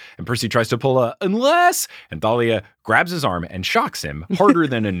disagrees, and Percy tries to pull a unless, and Thalia grabs his arm and shocks him harder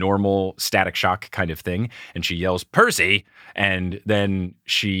than a normal static shock kind of thing. And she yells, "Percy!" And then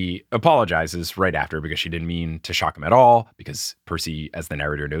she apologizes right after because she didn't mean to shock him at all, because Percy, as the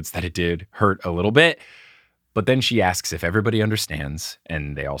narrator notes, that it did hurt a little bit. But then she asks if everybody understands,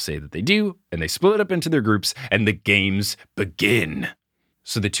 and they all say that they do, and they split up into their groups, and the games begin.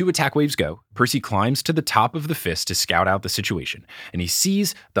 So the two attack waves go. Percy climbs to the top of the fist to scout out the situation, and he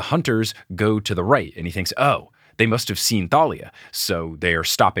sees the hunters go to the right, and he thinks, oh, they must have seen Thalia, so they are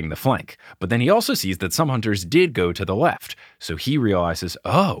stopping the flank. But then he also sees that some hunters did go to the left, so he realizes,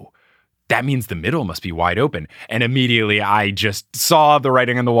 oh, that means the middle must be wide open. And immediately I just saw the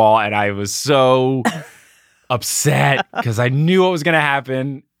writing on the wall, and I was so upset because I knew what was going to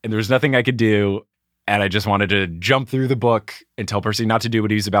happen and there was nothing I could do. And I just wanted to jump through the book and tell Percy not to do what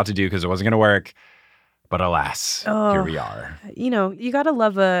he was about to do because it wasn't going to work. But alas, here we are. You know, you got to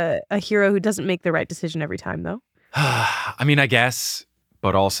love a hero who doesn't make the right decision every time, though. I mean, I guess,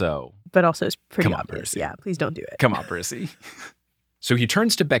 but also It's pretty come on, obvious. Percy. Yeah, please don't do it. Come on, Percy. So he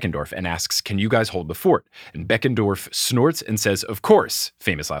turns to Beckendorf and asks, can you guys hold the fort? And Beckendorf snorts and says, of course,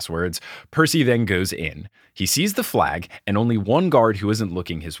 famous last words. Percy then goes in. He sees the flag and only one guard who isn't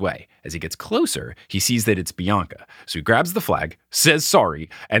looking his way. As he gets closer, he sees that it's Bianca. So he grabs the flag, says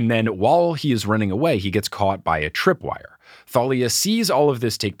sorry, and then while he is running away, he gets caught by a tripwire. Thalia sees all of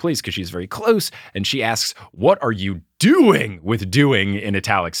this take place because she's very close, and she asks, what are you doing? With doing in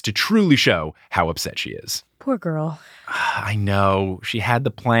italics to truly show how upset she is. Poor girl. I know. She had the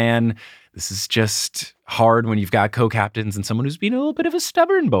plan. This is just hard when you've got co-captains and someone who's been a little bit of a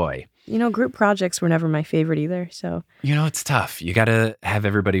stubborn boy. You know, group projects were never my favorite either, so. You know, it's tough. You got to have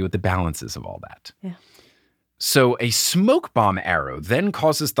everybody with the balances of all that. Yeah. So a smoke bomb arrow then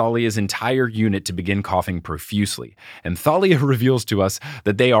causes Thalia's entire unit to begin coughing profusely. And Thalia reveals to us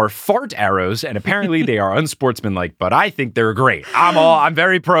that they are fart arrows, and apparently they are unsportsmanlike, but I think they're great. I'm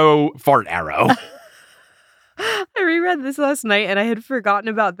very pro fart arrow. I reread this last night and I had forgotten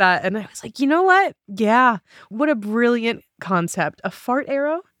about that. And I was like, you know what? Yeah. What a brilliant concept. A fart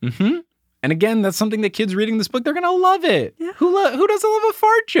arrow? Mm-hmm. And again, that's something that kids reading this book, they're going to love it. Yeah. Who doesn't love a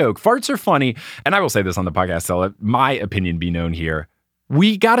fart joke? Farts are funny. And I will say this on the podcast, so let my opinion be known here.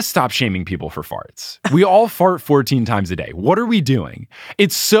 We got to stop shaming people for farts. We all fart 14 times a day. What are we doing?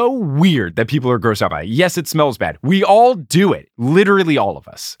 It's so weird that people are grossed out by it. Yes, it smells bad. We all do it. Literally all of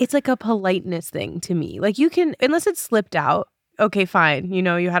us. It's like a politeness thing to me. Like you can, unless it's slipped out, okay, fine. You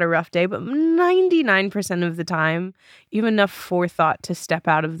know, you had a rough day, but 99% of the time, you have enough forethought to step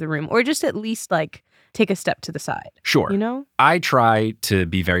out of the room or just at least like take a step to the side. Sure. You know? I try to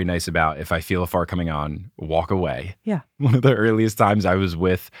be very nice about if I feel a fart coming on, walk away. Yeah. One of the earliest times I was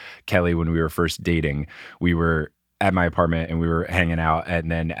with Kelly when we were first dating, we were at my apartment and we were hanging out. And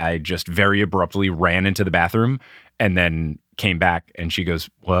then I just very abruptly ran into the bathroom and then came back and she goes,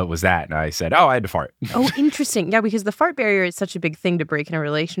 "What was that?" And I said, "Oh, I had to fart." Oh, interesting. Yeah, because the fart barrier is such a big thing to break in a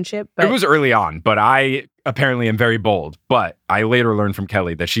relationship. But It was early on, but I apparently am very bold. But I later learned from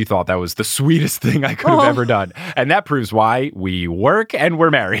Kelly that she thought that was the sweetest thing I could have ever done. And that proves why we work and we're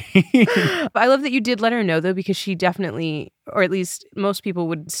married. I love that you did let her know, though, because she definitely, or at least most people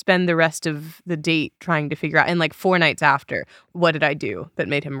would spend the rest of the date trying to figure out, and like 4 nights after, what did I do that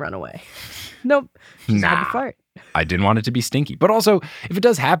made him run away? Nope. Just had to fart. I didn't want it to be stinky. But also, if it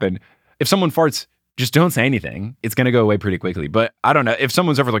does happen, if someone farts, just don't say anything. It's going to go away pretty quickly. But I don't know. If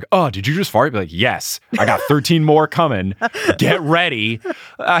someone's ever like, "Oh, did you just fart?" Be like, "Yes, I got 13 more coming. Get ready."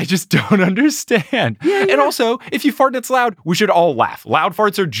 I just don't understand. Yeah. And also, if you fart and it's loud, we should all laugh. Loud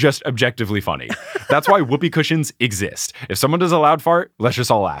farts are just objectively funny. That's why whoopee cushions exist. If someone does a loud fart, let's just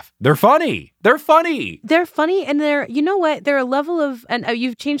all laugh. They're funny. They're funny. They're funny, and they're, you know what? They're a level of, and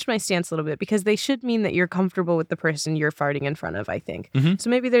you've changed my stance a little bit because they should mean that you're comfortable with the person you're farting in front of, I think. Mm-hmm. So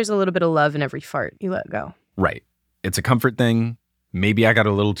maybe there's a little bit of love in every fart you let go. Right. It's a comfort thing. Maybe I got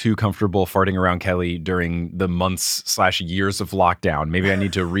a little too comfortable farting around Kelly during the months/years of lockdown. Maybe I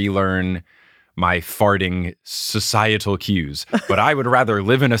need to relearn my farting societal cues. But I would rather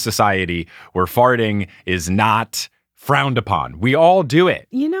live in a society where farting is not frowned upon. We all do it.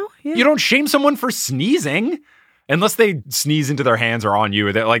 You know? Yeah. You don't shame someone for sneezing unless they sneeze into their hands or on you.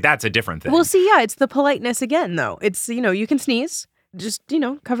 Or like, that's a different thing. Well, see, yeah, it's the politeness again, though. It's, you know, you can sneeze. Just, you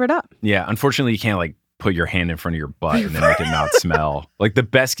know, cover it up. Yeah. Unfortunately, you can't like put your hand in front of your butt and then make it not smell. Like the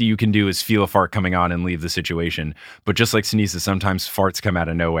best you can do is feel a fart coming on and leave the situation. But just like sneezes, sometimes farts come out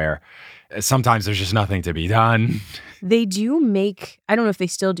of nowhere. Sometimes there's just nothing to be done. They do make, I don't know if they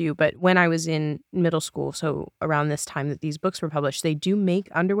still do, but when I was in middle school, so around this time that these books were published, they do make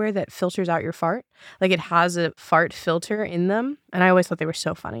underwear that filters out your fart. Like it has a fart filter in them. And I always thought they were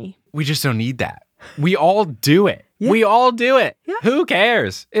so funny. We just don't need that. We all do it. Yeah. We all do it. Yeah. Who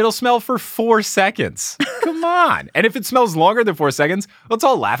cares? It'll smell for 4 seconds. Come on. And if it smells longer than 4 seconds, let's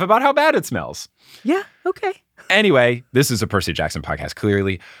all laugh about how bad it smells. Yeah, okay. Anyway, this is a Percy Jackson podcast,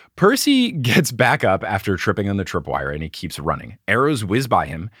 clearly. Percy gets back up after tripping on the tripwire and he keeps running. Arrows whiz by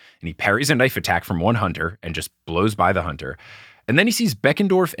him and he parries a knife attack from one hunter and just blows by the hunter. And then he sees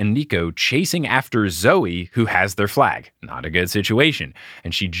Beckendorf and Nico chasing after Zoe, who has their flag. Not a good situation.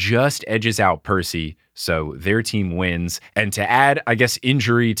 And she just edges out Percy, so their team wins. And to add, I guess,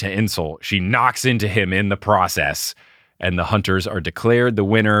 injury to insult, she knocks into him in the process. And the hunters are declared the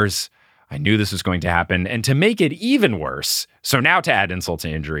winners. I knew this was going to happen. And to make it even worse, so now to add insult to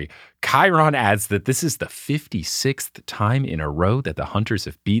injury, Chiron adds that this is the 56th time in a row that the hunters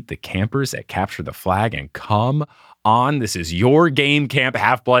have beat the campers at Capture the Flag. And come on, this is your game, Camp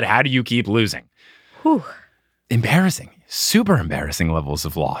Half-Blood. How do you keep losing? Whew. Embarrassing. Super embarrassing levels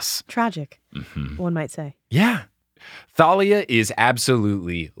of loss. Tragic, one might say. Yeah. Thalia is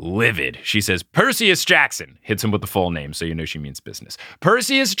absolutely livid. She says, "Perseus Jackson," hits him with the full name, so you know she means business.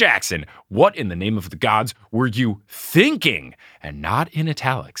 "Perseus Jackson, what in the name of the gods were you thinking?" And not in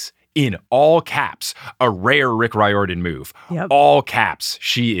italics, in all caps, a rare Rick Riordan move. Yep. All caps.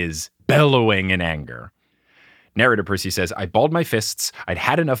 She is bellowing in anger. Narrator Percy says, "I balled my fists. I'd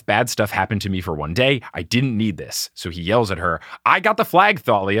had enough bad stuff happen to me for one day. I didn't need this." So he yells at her, "I got the flag,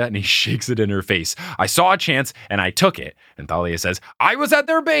 Thalia," and he shakes it in her face. "I saw a chance and I took it." And Thalia says, "I was at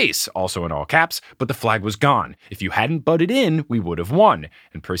their base," also in all caps, "but the flag was gone. If you hadn't butted in, we would have won."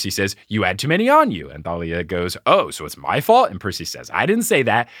 And Percy says, "You had too many on you." And Thalia goes, "Oh, so it's my fault?" And Percy says, "I didn't say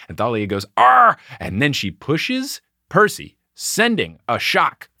that." And Thalia goes, "Arr!" And then she pushes Percy, sending a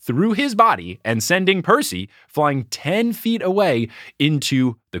shock through his body and sending Percy flying 10 feet away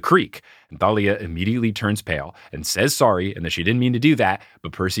into the creek. And Thalia immediately turns pale and says sorry and that she didn't mean to do that,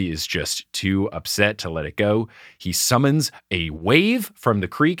 but Percy is just too upset to let it go. He summons a wave from the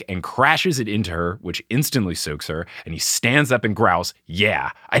creek and crashes it into her, which instantly soaks her, and he stands up and growls, "Yeah,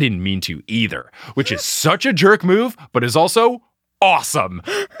 I didn't mean to either," which is such a jerk move, but is also awesome.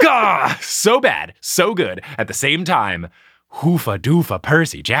 Gah! So bad, so good. At the same time, hoofa doofa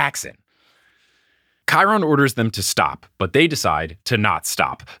Percy Jackson. Chiron orders them to stop, but they decide to not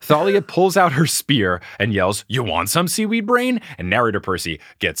stop. Thalia pulls out her spear and yells, "You want some, seaweed brain?" And narrator Percy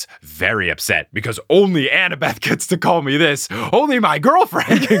gets very upset because only Annabeth gets to call me this. Only my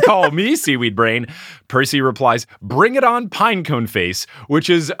girlfriend can call me seaweed brain. Percy replies, "Bring it on, pinecone face," which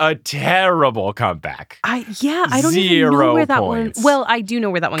is a terrible comeback. I don't even know where that points. one. Well, I do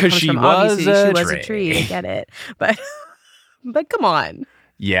know where that one comes she from. was Obviously, a she was tree. a tree. I get it, but come on.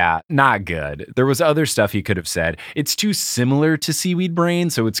 Yeah, not good. There was other stuff he could have said. It's too similar to seaweed brain,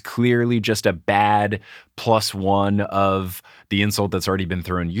 so it's clearly just a bad +1 of the insult that's already been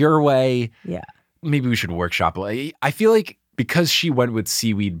thrown your way. Yeah. Maybe we should workshop. I feel like because she went with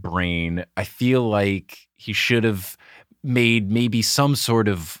seaweed brain, I feel like he should have made maybe some sort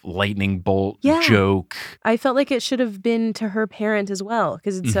of lightning bolt joke. I felt like it should have been to her parent as well,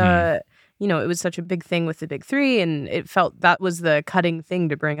 because it's it was such a big thing with the big three, and it felt that was the cutting thing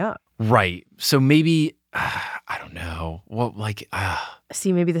to bring up. Right. So maybe, I don't know. Well,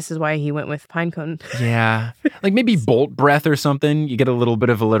 See, maybe this is why he went with pinecone. yeah. Like maybe bolt breath or something. You get a little bit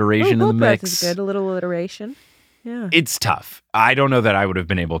of alliteration in the Bolt breath mix. is good. A little alliteration. Yeah. It's tough. I don't know that I would have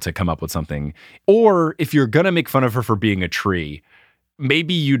been able to come up with something. Or if you're going to make fun of her for being a tree,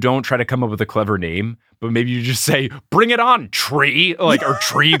 maybe you don't try to come up with a clever name, but maybe you just say, "Bring it on, tree," or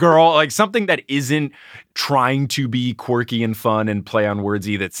tree girl, like something that isn't trying to be quirky and fun and play on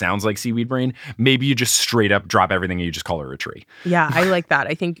wordsy that sounds like seaweed brain. Maybe you just straight up drop everything and you just call her a tree. Yeah, I like that.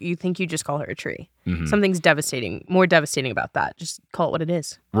 I think you just call her a tree. Mm-hmm. Something's more devastating about that. Just call it what it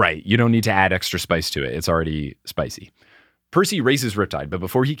is. Right. You don't need to add extra spice to it. It's already spicy. Percy raises Riptide, but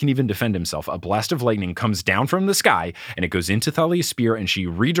before he can even defend himself, a blast of lightning comes down from the sky and it goes into Thalia's spear and she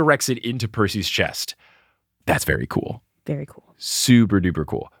redirects it into Percy's chest. That's very cool. Very cool. Super duper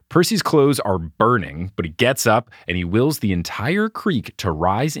cool. Percy's clothes are burning, but he gets up and he wills the entire creek to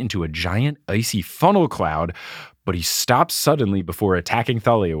rise into a giant icy funnel cloud, but he stops suddenly before attacking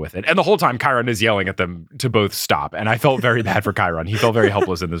Thalia with it. And the whole time Chiron is yelling at them to both stop. And I felt very bad for Chiron. He felt very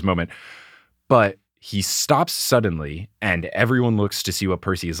helpless in this moment. But he stops suddenly and everyone looks to see what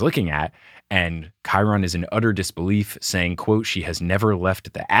Percy is looking at. And Chiron is in utter disbelief, saying, quote, "She has never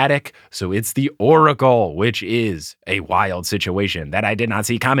left the attic, so it's the Oracle," which is a wild situation that I did not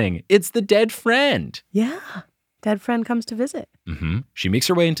see coming. It's the dead friend. Yeah. Dead friend comes to visit. Mm-hmm. She makes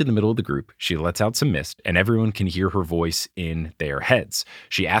her way into the middle of the group. She lets out some mist, and everyone can hear her voice in their heads.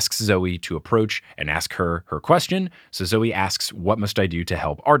 She asks Zoe to approach and ask her question. So Zoe asks, "What must I do to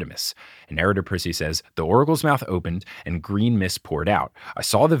help Artemis?" And narrator Percy says, "The oracle's mouth opened and green mist poured out. I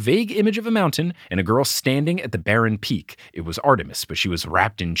saw the vague image of a mountain and a girl standing at the barren peak. It was Artemis, but she was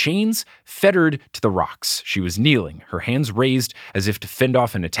wrapped in chains, fettered to the rocks. She was kneeling, her hands raised as if to fend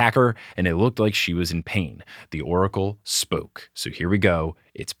off an attacker, and it looked like she was in pain. The oracle spoke." So here we go.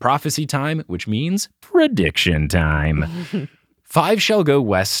 It's prophecy time, which means prediction time. 5 shall go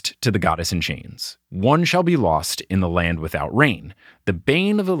west to the goddess in chains. 1 shall be lost in the land without rain. The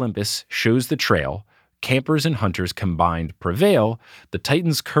bane of Olympus shows the trail. Campers and hunters combined prevail. The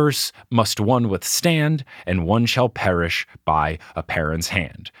Titan's curse must one withstand, and 1 shall perish by a parent's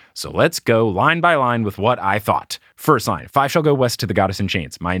hand. So let's go line by line with what I thought. First line, 5 shall go west to the goddess in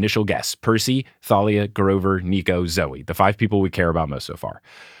chains. My initial guess, Percy, Thalia, Grover, Nico, Zoe. The 5 people we care about most so far.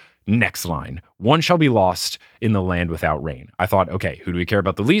 Next line, 1 shall be lost in the land without rain. I thought, okay, who do we care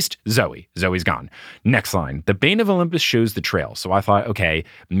about the least? Zoe. Zoe's gone. Next line, the bane of Olympus shows the trail. So I thought, okay,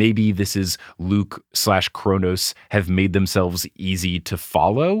 maybe this is Luke/Kronos have made themselves easy to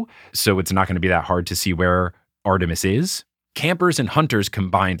follow. So it's not going to be that hard to see where Artemis is. Campers and hunters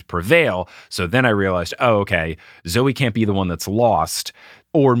combined prevail. So then I realized, oh, okay, Zoe can't be the one that's lost.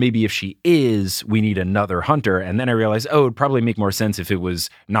 Or maybe if she is, we need another hunter. And then I realized, oh, it'd probably make more sense if it was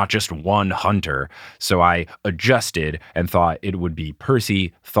not just one hunter. So I adjusted and thought it would be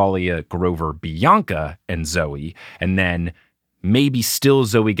Percy, Thalia, Grover, Bianca, and Zoe. And then maybe still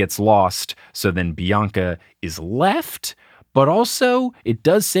Zoe gets lost. So then Bianca is left. But also, it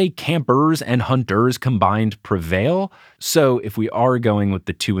does say campers and hunters combined prevail. So if we are going with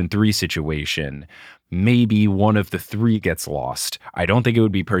the 2 and 3 situation, maybe one of the 3 gets lost. I don't think it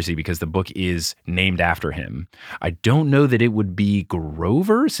would be Percy because the book is named after him. I don't know that it would be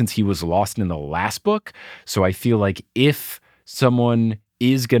Grover since he was lost in the last book. So I feel like if someone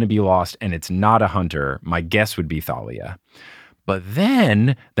is going to be lost and it's not a hunter, my guess would be Thalia. But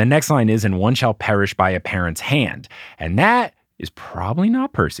then the next line is, and one shall perish by a parent's hand. And that is probably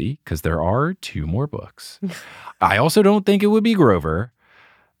not Percy because there are 2 more books. I also don't think it would be Grover.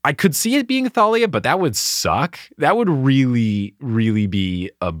 I could see it being Thalia, but that would suck. That would really, really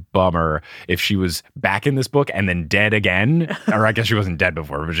be a bummer if she was back in this book and then dead again. Or I guess she wasn't dead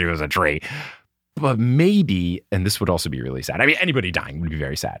before, but she was a tree. But maybe, and this would also be really sad. I mean, anybody dying would be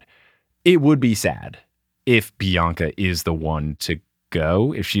very sad. It would be sad if Bianca is the one to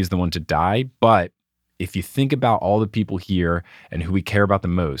go, if she's the one to die. But if you think about all the people here and who we care about the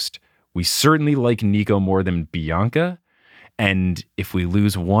most, we certainly like Nico more than Bianca. And if we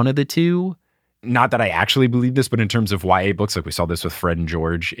lose one of the 2, not that I actually believe this, but in terms of YA books, like we saw this with Fred and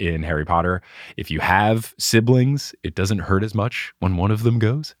George in Harry Potter, if you have siblings, it doesn't hurt as much when one of them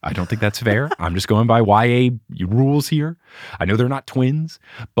goes. I don't think that's fair. I'm just going by YA rules here. I know they're not twins,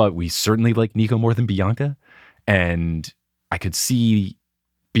 but we certainly like Nico more than Bianca. And I could see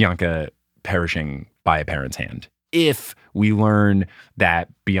Bianca perishing by a parent's hand if we learn that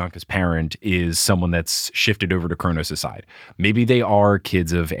Bianca's parent is someone that's shifted over to Kronos' side. Maybe they are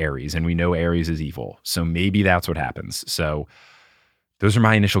kids of Ares, and we know Ares is evil. So maybe that's what happens. So those are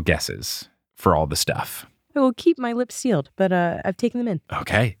my initial guesses for all the stuff. I will keep my lips sealed, but I've taken them in.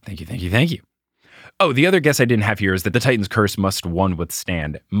 Okay. Thank you. Oh, the other guess I didn't have here is that the Titan's curse must one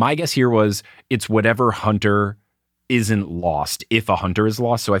withstand. My guess here was it's whatever hunter isn't lost if a hunter is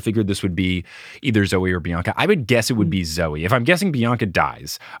lost. So I figured this would be either Zoe or Bianca. I would guess it would be Zoe. If I'm guessing Bianca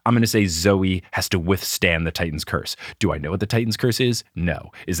dies, I'm going to say Zoe has to withstand the Titan's curse. Do I know what the Titan's curse is?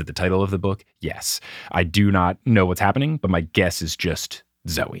 No. Is it the title of the book? Yes. I do not know what's happening, but my guess is just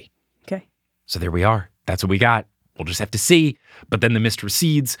Zoe. Okay. So there we are. That's what we got. We'll just have to see. But then the mist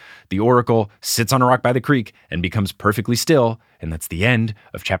recedes, the oracle sits on a rock by the creek and becomes perfectly still. And that's the end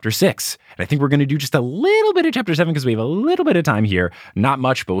of chapter 6. And I think we're going to do just a little bit of chapter 7 because we have a little bit of time here. Not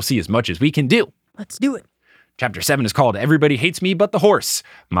much, but we'll see as much as we can do. Let's do it. Chapter 7 is called Everybody Hates Me But the Horse.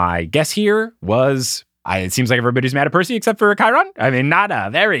 My guess here was... it seems like everybody's mad at Percy except for Chiron. I mean, not a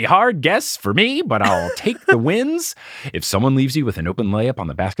very hard guess for me, but I'll take the wins. If someone leaves you with an open layup on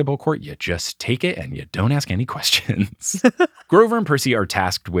the basketball court, you just take it and you don't ask any questions. Grover and Percy are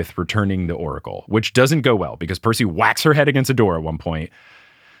tasked with returning the oracle, which doesn't go well because Percy whacks her head against a door at one point.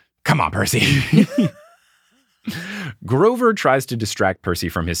 Come on, Percy. Grover tries to distract Percy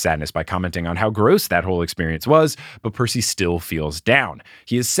from his sadness by commenting on how gross that whole experience was, but Percy still feels down.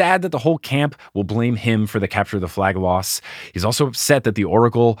 He is sad that the whole camp will blame him for the capture of the flag loss. He's also upset that the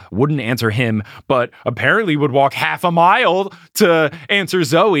oracle wouldn't answer him, but apparently would walk half a mile to answer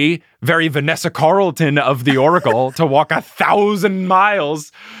Zoe, very Vanessa Carlton of the oracle, to walk 1,000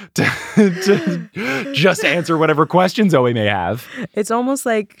 miles to just answer whatever question Zoe may have. It's almost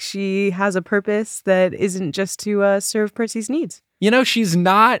like she has a purpose that isn't just to serve Percy's needs. You know, she's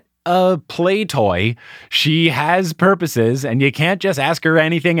not a play toy. She has purposes, and you can't just ask her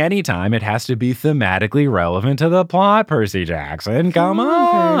anything anytime. It has to be thematically relevant to the plot, Percy Jackson. Come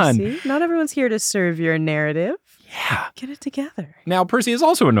on. Percy. Not everyone's here to serve your narrative. Yeah. Get it together. Now, Percy is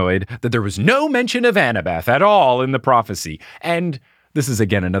also annoyed that there was no mention of Annabeth at all in the prophecy. And this is,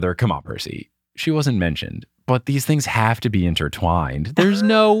 again, another, come on, Percy. She wasn't mentioned, but these things have to be intertwined. There's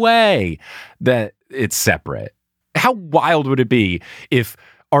no way that it's separate. How wild would it be if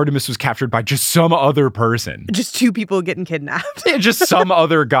Artemis was captured by just some other person? Just 2 people getting kidnapped. Just some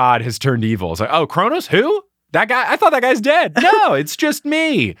other god has turned evil. It's like, oh, Kronos? Who? That guy? I thought that guy's dead. No, it's just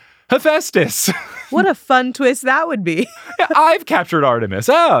me. Hephaestus. What a fun twist that would be. I've captured Artemis.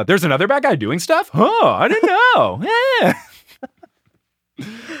 Oh, there's another bad guy doing stuff? Oh, I didn't know.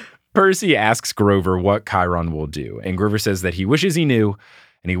 Percy asks Grover what Chiron will do, and Grover says that he wishes he knew,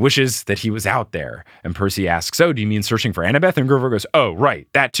 and he wishes that he was out there. And Percy asks, oh, do you mean searching for Annabeth? And Grover goes, oh, right,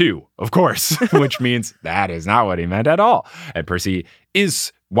 that too, of course, which means that is not what he meant at all. And Percy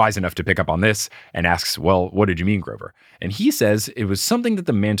is wise enough to pick up on this and asks, well, what did you mean, Grover? And he says it was something that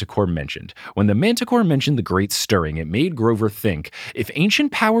the Manticore mentioned. When the Manticore mentioned the Great Stirring, it made Grover think, if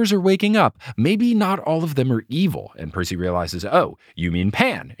ancient powers are waking up, maybe not all of them are evil. And Percy realizes, oh, you mean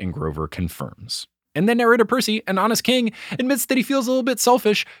Pan. And Grover confirms. And then narrator Percy, an honest king, admits that he feels a little bit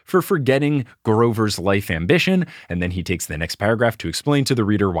selfish for forgetting Grover's life ambition, and then he takes the next paragraph to explain to the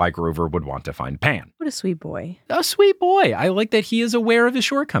reader why Grover would want to find Pan. What a sweet boy. A sweet boy. I like that he is aware of his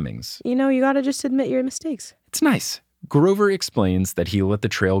shortcomings. You know, you gotta just admit your mistakes. It's nice. Grover explains that he let the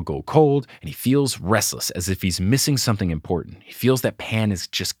trail go cold, and he feels restless, as if he's missing something important. He feels that Pan has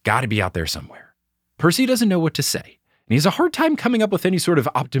just got to be out there somewhere. Percy doesn't know what to say. And he has a hard time coming up with any sort of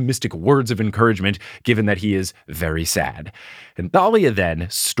optimistic words of encouragement, given that he is very sad. And Thalia then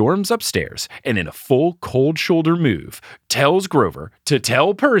storms upstairs and in a full cold shoulder move, tells Grover to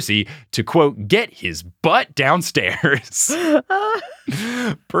tell Percy to, quote, get his butt downstairs.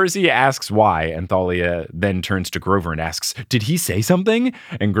 Percy asks why, and Thalia then turns to Grover and asks, did he say something?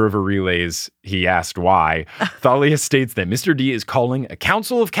 And Grover relays, he asked why. Thalia states that Mr. D is calling a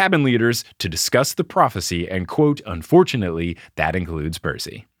council of cabin leaders to discuss the prophecy, and, quote, unfortunately, that includes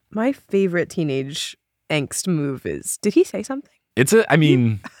Percy. My favorite teenage angst move is, did he say something?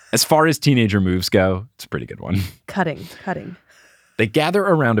 As far as teenager moves go, it's a pretty good one. Cutting. They gather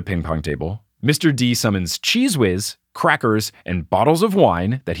around a ping pong table. Mr. D summons Cheese Whiz, crackers, and bottles of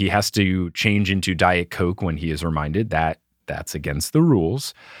wine that he has to change into Diet Coke when he is reminded that that's against the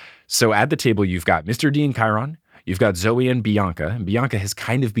rules. So at the table, you've got Mr. D and Chiron. You've got Zoe and Bianca has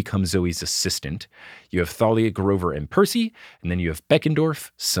kind of become Zoe's assistant. You have Thalia, Grover, and Percy, and then you have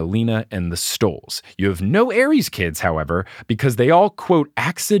Beckendorf, Selena, and the Stolls. You have no Aries kids, however, because they all, quote,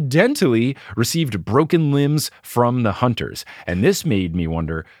 accidentally received broken limbs from the Hunters. And this made me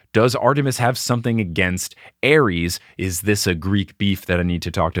wonder, does Artemis have something against Aries? Is this a Greek beef that I need to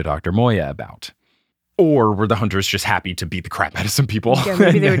talk to Dr. Moya about? Or were the Hunters just happy to beat the crap out of some people? Yeah,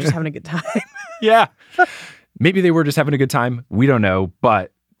 maybe they were just having a good time. Yeah. Maybe they were just having a good time. We don't know,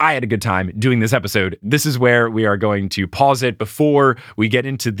 but I had a good time doing this episode. This is where we are going to pause it before we get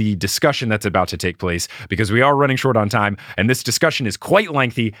into the discussion that's about to take place, because we are running short on time, and this discussion is quite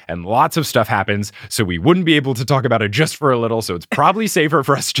lengthy and lots of stuff happens, so we wouldn't be able to talk about it just for a little, so it's probably safer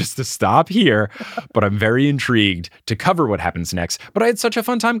for us just to stop here. But I'm very intrigued to cover what happens next. But I had such a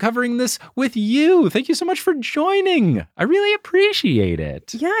fun time covering this with you. Thank you so much for joining. I really appreciate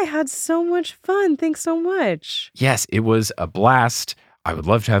it. Yeah, I had so much fun. Thanks so much. Yes, it was a blast. I would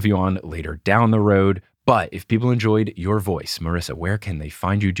love to have you on later down the road. But if people enjoyed your voice, Marissa, where can they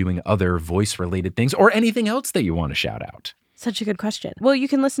find you doing other voice-related things or anything else that you want to shout out? Such a good question. Well, you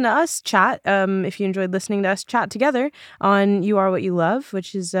can listen to us chat, if you enjoyed listening to us chat together on You Are What You Love,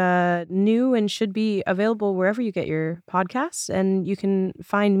 which is new and should be available wherever you get your podcasts. And you can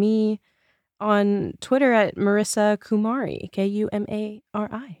find me on Twitter at Marissa Kumari,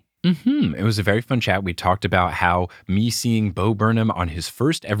 Kumari. It was a very fun chat. We talked about how me seeing Bo Burnham on his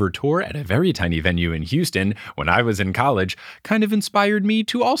first ever tour at a very tiny venue in Houston when I was in college kind of inspired me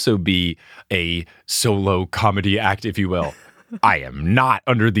to also be a solo comedy act, if you will. I am not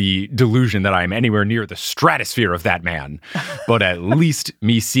under the delusion that I am anywhere near the stratosphere of that man, but at least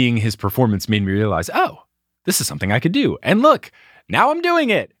me seeing his performance made me realize, oh, this is something I could do. And look, now I'm doing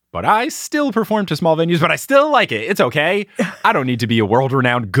it. But I still perform to small venues, but I still like it. It's okay. I don't need to be a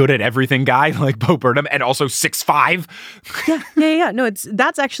world-renowned, good-at-everything guy like Bo Burnham and also 6'5". Yeah. No,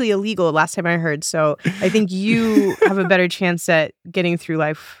 that's actually illegal last time I heard. So I think you have a better chance at getting through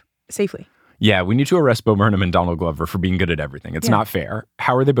life safely. Yeah, we need to arrest Bo Burnham and Donald Glover for being good at everything. It's not fair.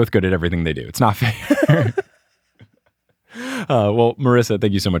 How are they both good at everything they do? It's not fair. Well, Marissa,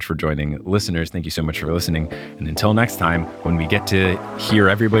 thank you so much for joining. Listeners, thank you so much for listening. And until next time, when we get to hear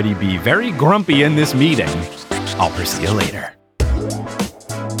everybody be very grumpy in this meeting, I'll pursue you later.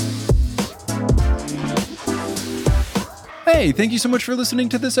 Hey, thank you so much for listening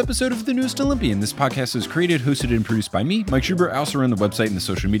to this episode of The Newest Olympian. This podcast is created, hosted, and produced by me, Mike Schubert. I also run the website and the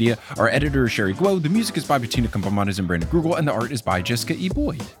social media. Our editor is Sherry Guo. The music is by Bettina Campamanes and Brandon Grugel, and the art is by Jessica E.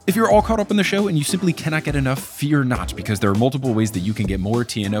 Boyd. If you're all caught up in the show and you simply cannot get enough, fear not, because there are multiple ways that you can get more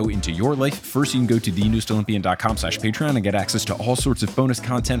TNO into your life. First, you can go to thenewestolympian.com/Patreon and get access to all sorts of bonus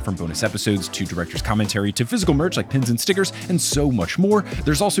content, from bonus episodes to director's commentary to physical merch like pins and stickers and so much more.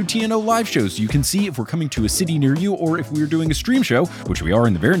 There's also TNO live shows. You can see if we're coming to a city near you or if we're doing a stream show, which we are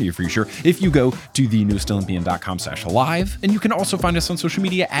in the very near future, if you go to thenewestolympian.com/live. And you can also find us on social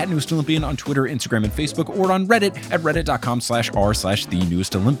media at Newest Olympian on Twitter, Instagram, and Facebook, or on Reddit at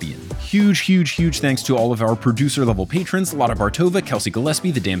reddit.com/r/thenewestolympian. Champion. Huge thanks to all of our producer-level patrons, Lotta Bartova, Kelsey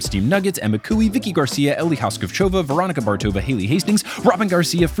Gillespie, The Damn Steam Nuggets, Emma Cooey, Vicky Garcia, Ellie Hoskovchova, Veronica Bartova, Haley Hastings, Robin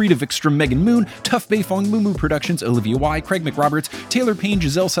Garcia, Frida Vikstrom, Megan Moon, Tough Beifong, Mumu Productions, Olivia Y, Craig McRoberts, Taylor Payne,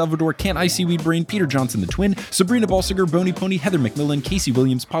 Giselle Salvador, Can't I Seaweed Brain, Peter Johnson the Twin, Sabrina Balsiger, Boney Pony, Heather McMillan, Casey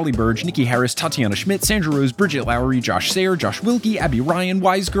Williams, Polly Burge, Nikki Harris, Tatiana Schmidt, Sandra Rose, Bridget Lowry, Josh Sayer, Josh Wilkie, Abby Ryan,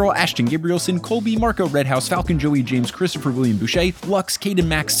 Wise Girl, Ashton Gabrielson, Colby, Marco Redhouse, Falcon Joey, James Christopher William Boucher, Lux, Caden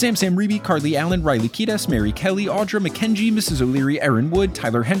Max, Sam Reeby, Carly Allen, Riley Kitas, Mary Kelly, Audra McKenzie, Mrs. O'Leary, Aaron Wood,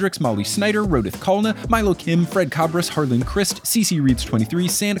 Tyler Hendricks, Molly Snyder, Rodith Kalna, Milo Kim, Fred Cabras, Harlan Christ, CC Reeds 23,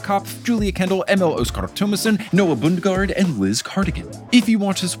 Sandkopf, Julia Kendall, ML Oskar Thomason, Noah Bundgaard, and Liz Cardigan. If you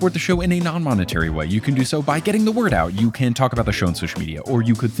want to support the show in a non-monetary way, you can do so by getting the word out. You can talk about the show on social media, or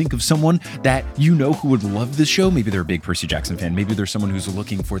you could think of someone that you know who would love this show. Maybe they're a big Percy Jackson fan. Maybe there's someone who's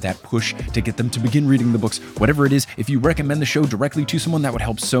looking for that push to get them to begin reading the books. Whatever it is, if you recommend the show directly to someone, that would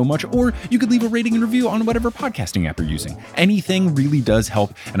help so much. Or you could leave a rating and review on whatever podcasting app you're using. Anything really does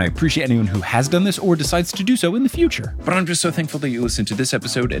help, and I appreciate anyone who has done this or decides to do so in the future. But I'm just so thankful that you listened to this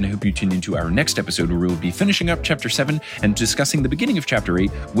episode, and I hope you tune into our next episode where we'll be finishing up Chapter 7 and discussing the beginning of Chapter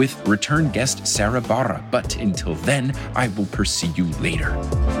 8 with return guest Sarah Barra. But until then, I will pursue you later.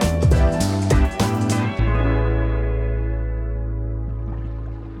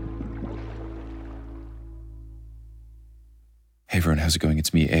 Hey everyone, how's it going?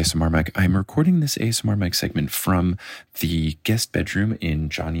 It's me, ASMR Mike. I'm recording this ASMR Mike segment from the guest bedroom in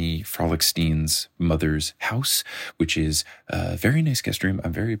Johnny Frolickstein's mother's house, which is a very nice guest room.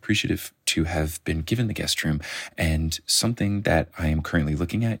 I'm very appreciative to have been given the guest room. And something that I am currently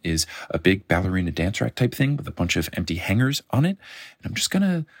looking at is a big ballerina dance rack type thing with a bunch of empty hangers on it. And I'm just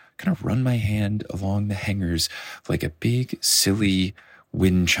gonna kind of run my hand along the hangers like a big, silly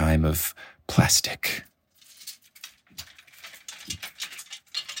wind chime of plastic.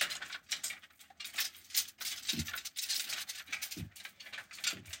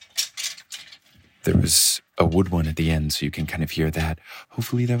 There was a wood one at the end, so you can kind of hear that.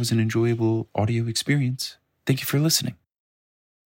 Hopefully that was an enjoyable audio experience. Thank you for listening.